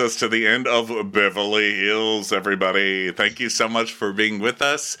that brings us to the end of Beverly Hills, everybody. Thank you so much for being with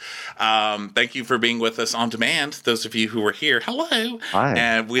us. Thank you for being with us on demand. Those of you who were here, hello. Hi.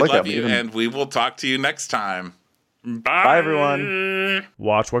 And we love you, and we will talk to you next time. Bye, everyone.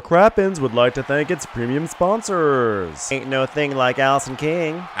 Watch What Crappens would like to thank its premium sponsors. Ain't no thing like Allison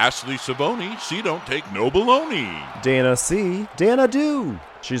King. Ashley Savoni, she don't take no baloney. Dana C. Dana Do.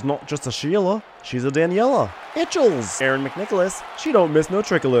 She's not just a Sheila, she's a Daniela. Itchels. Aaron McNicholas, she don't miss no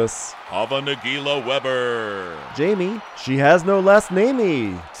trickolas. Hava Nagila Weber. Jamie, she has no last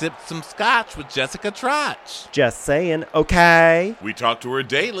namey. Sipped some scotch with Jessica Trotch. Just saying, okay. We talk to her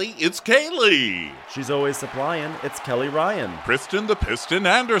daily, it's Kaylee. She's always supplying, it's Kelly Ryan. Kristen the Piston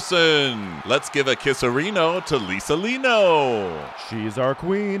Anderson. Let's give a kisserino to Lisa Lino. She's our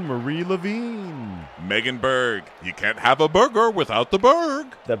queen, Marie Levine. Megan Berg. You can't have a burger without the Berg.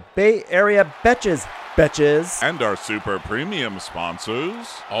 The Bay Area Betches. Betches. And our super premium sponsors.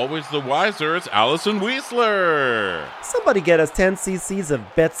 Always the wiser, it's Allison Weisler. Somebody get us 10 cc's of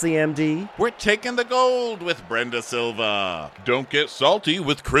Betsy MD. We're taking the gold with Brenda Silva. Don't get salty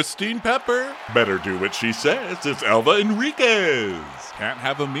with Christine Pepper. Better do what she says, it's Elva Enriquez. Can't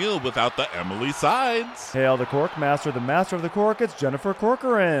have a meal without the Emily Sides. Hail the Cork Master, the Master of the Cork, it's Jennifer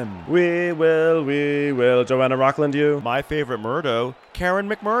Corcoran. We will, Joanna Rockland you. My favorite Murdo, Karen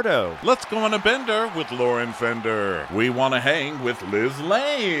McMurdo. Let's go on a bender with Lauren Fender. We want to hang with Liz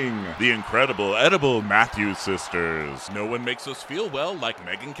Lang. The incredible edible Matthews sisters. No one makes us feel well like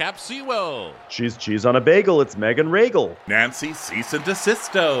Megan Cap Sewell. She's cheese on a bagel, it's Megan Regal. Nancy Cease and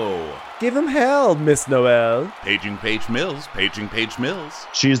Desisto. Give him hell, Miss Noel. Paging Paige Mills, Paging Paige Mills.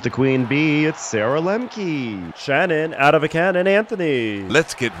 She's the queen bee, it's Sarah Lemke. Shannon, out of a cannon, Anthony.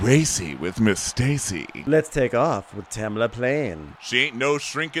 Let's get racy with Miss Stacy. Let's take off with Tamla Plain. She ain't no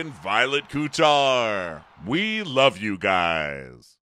shrinking Violet Kuchar. We love you guys.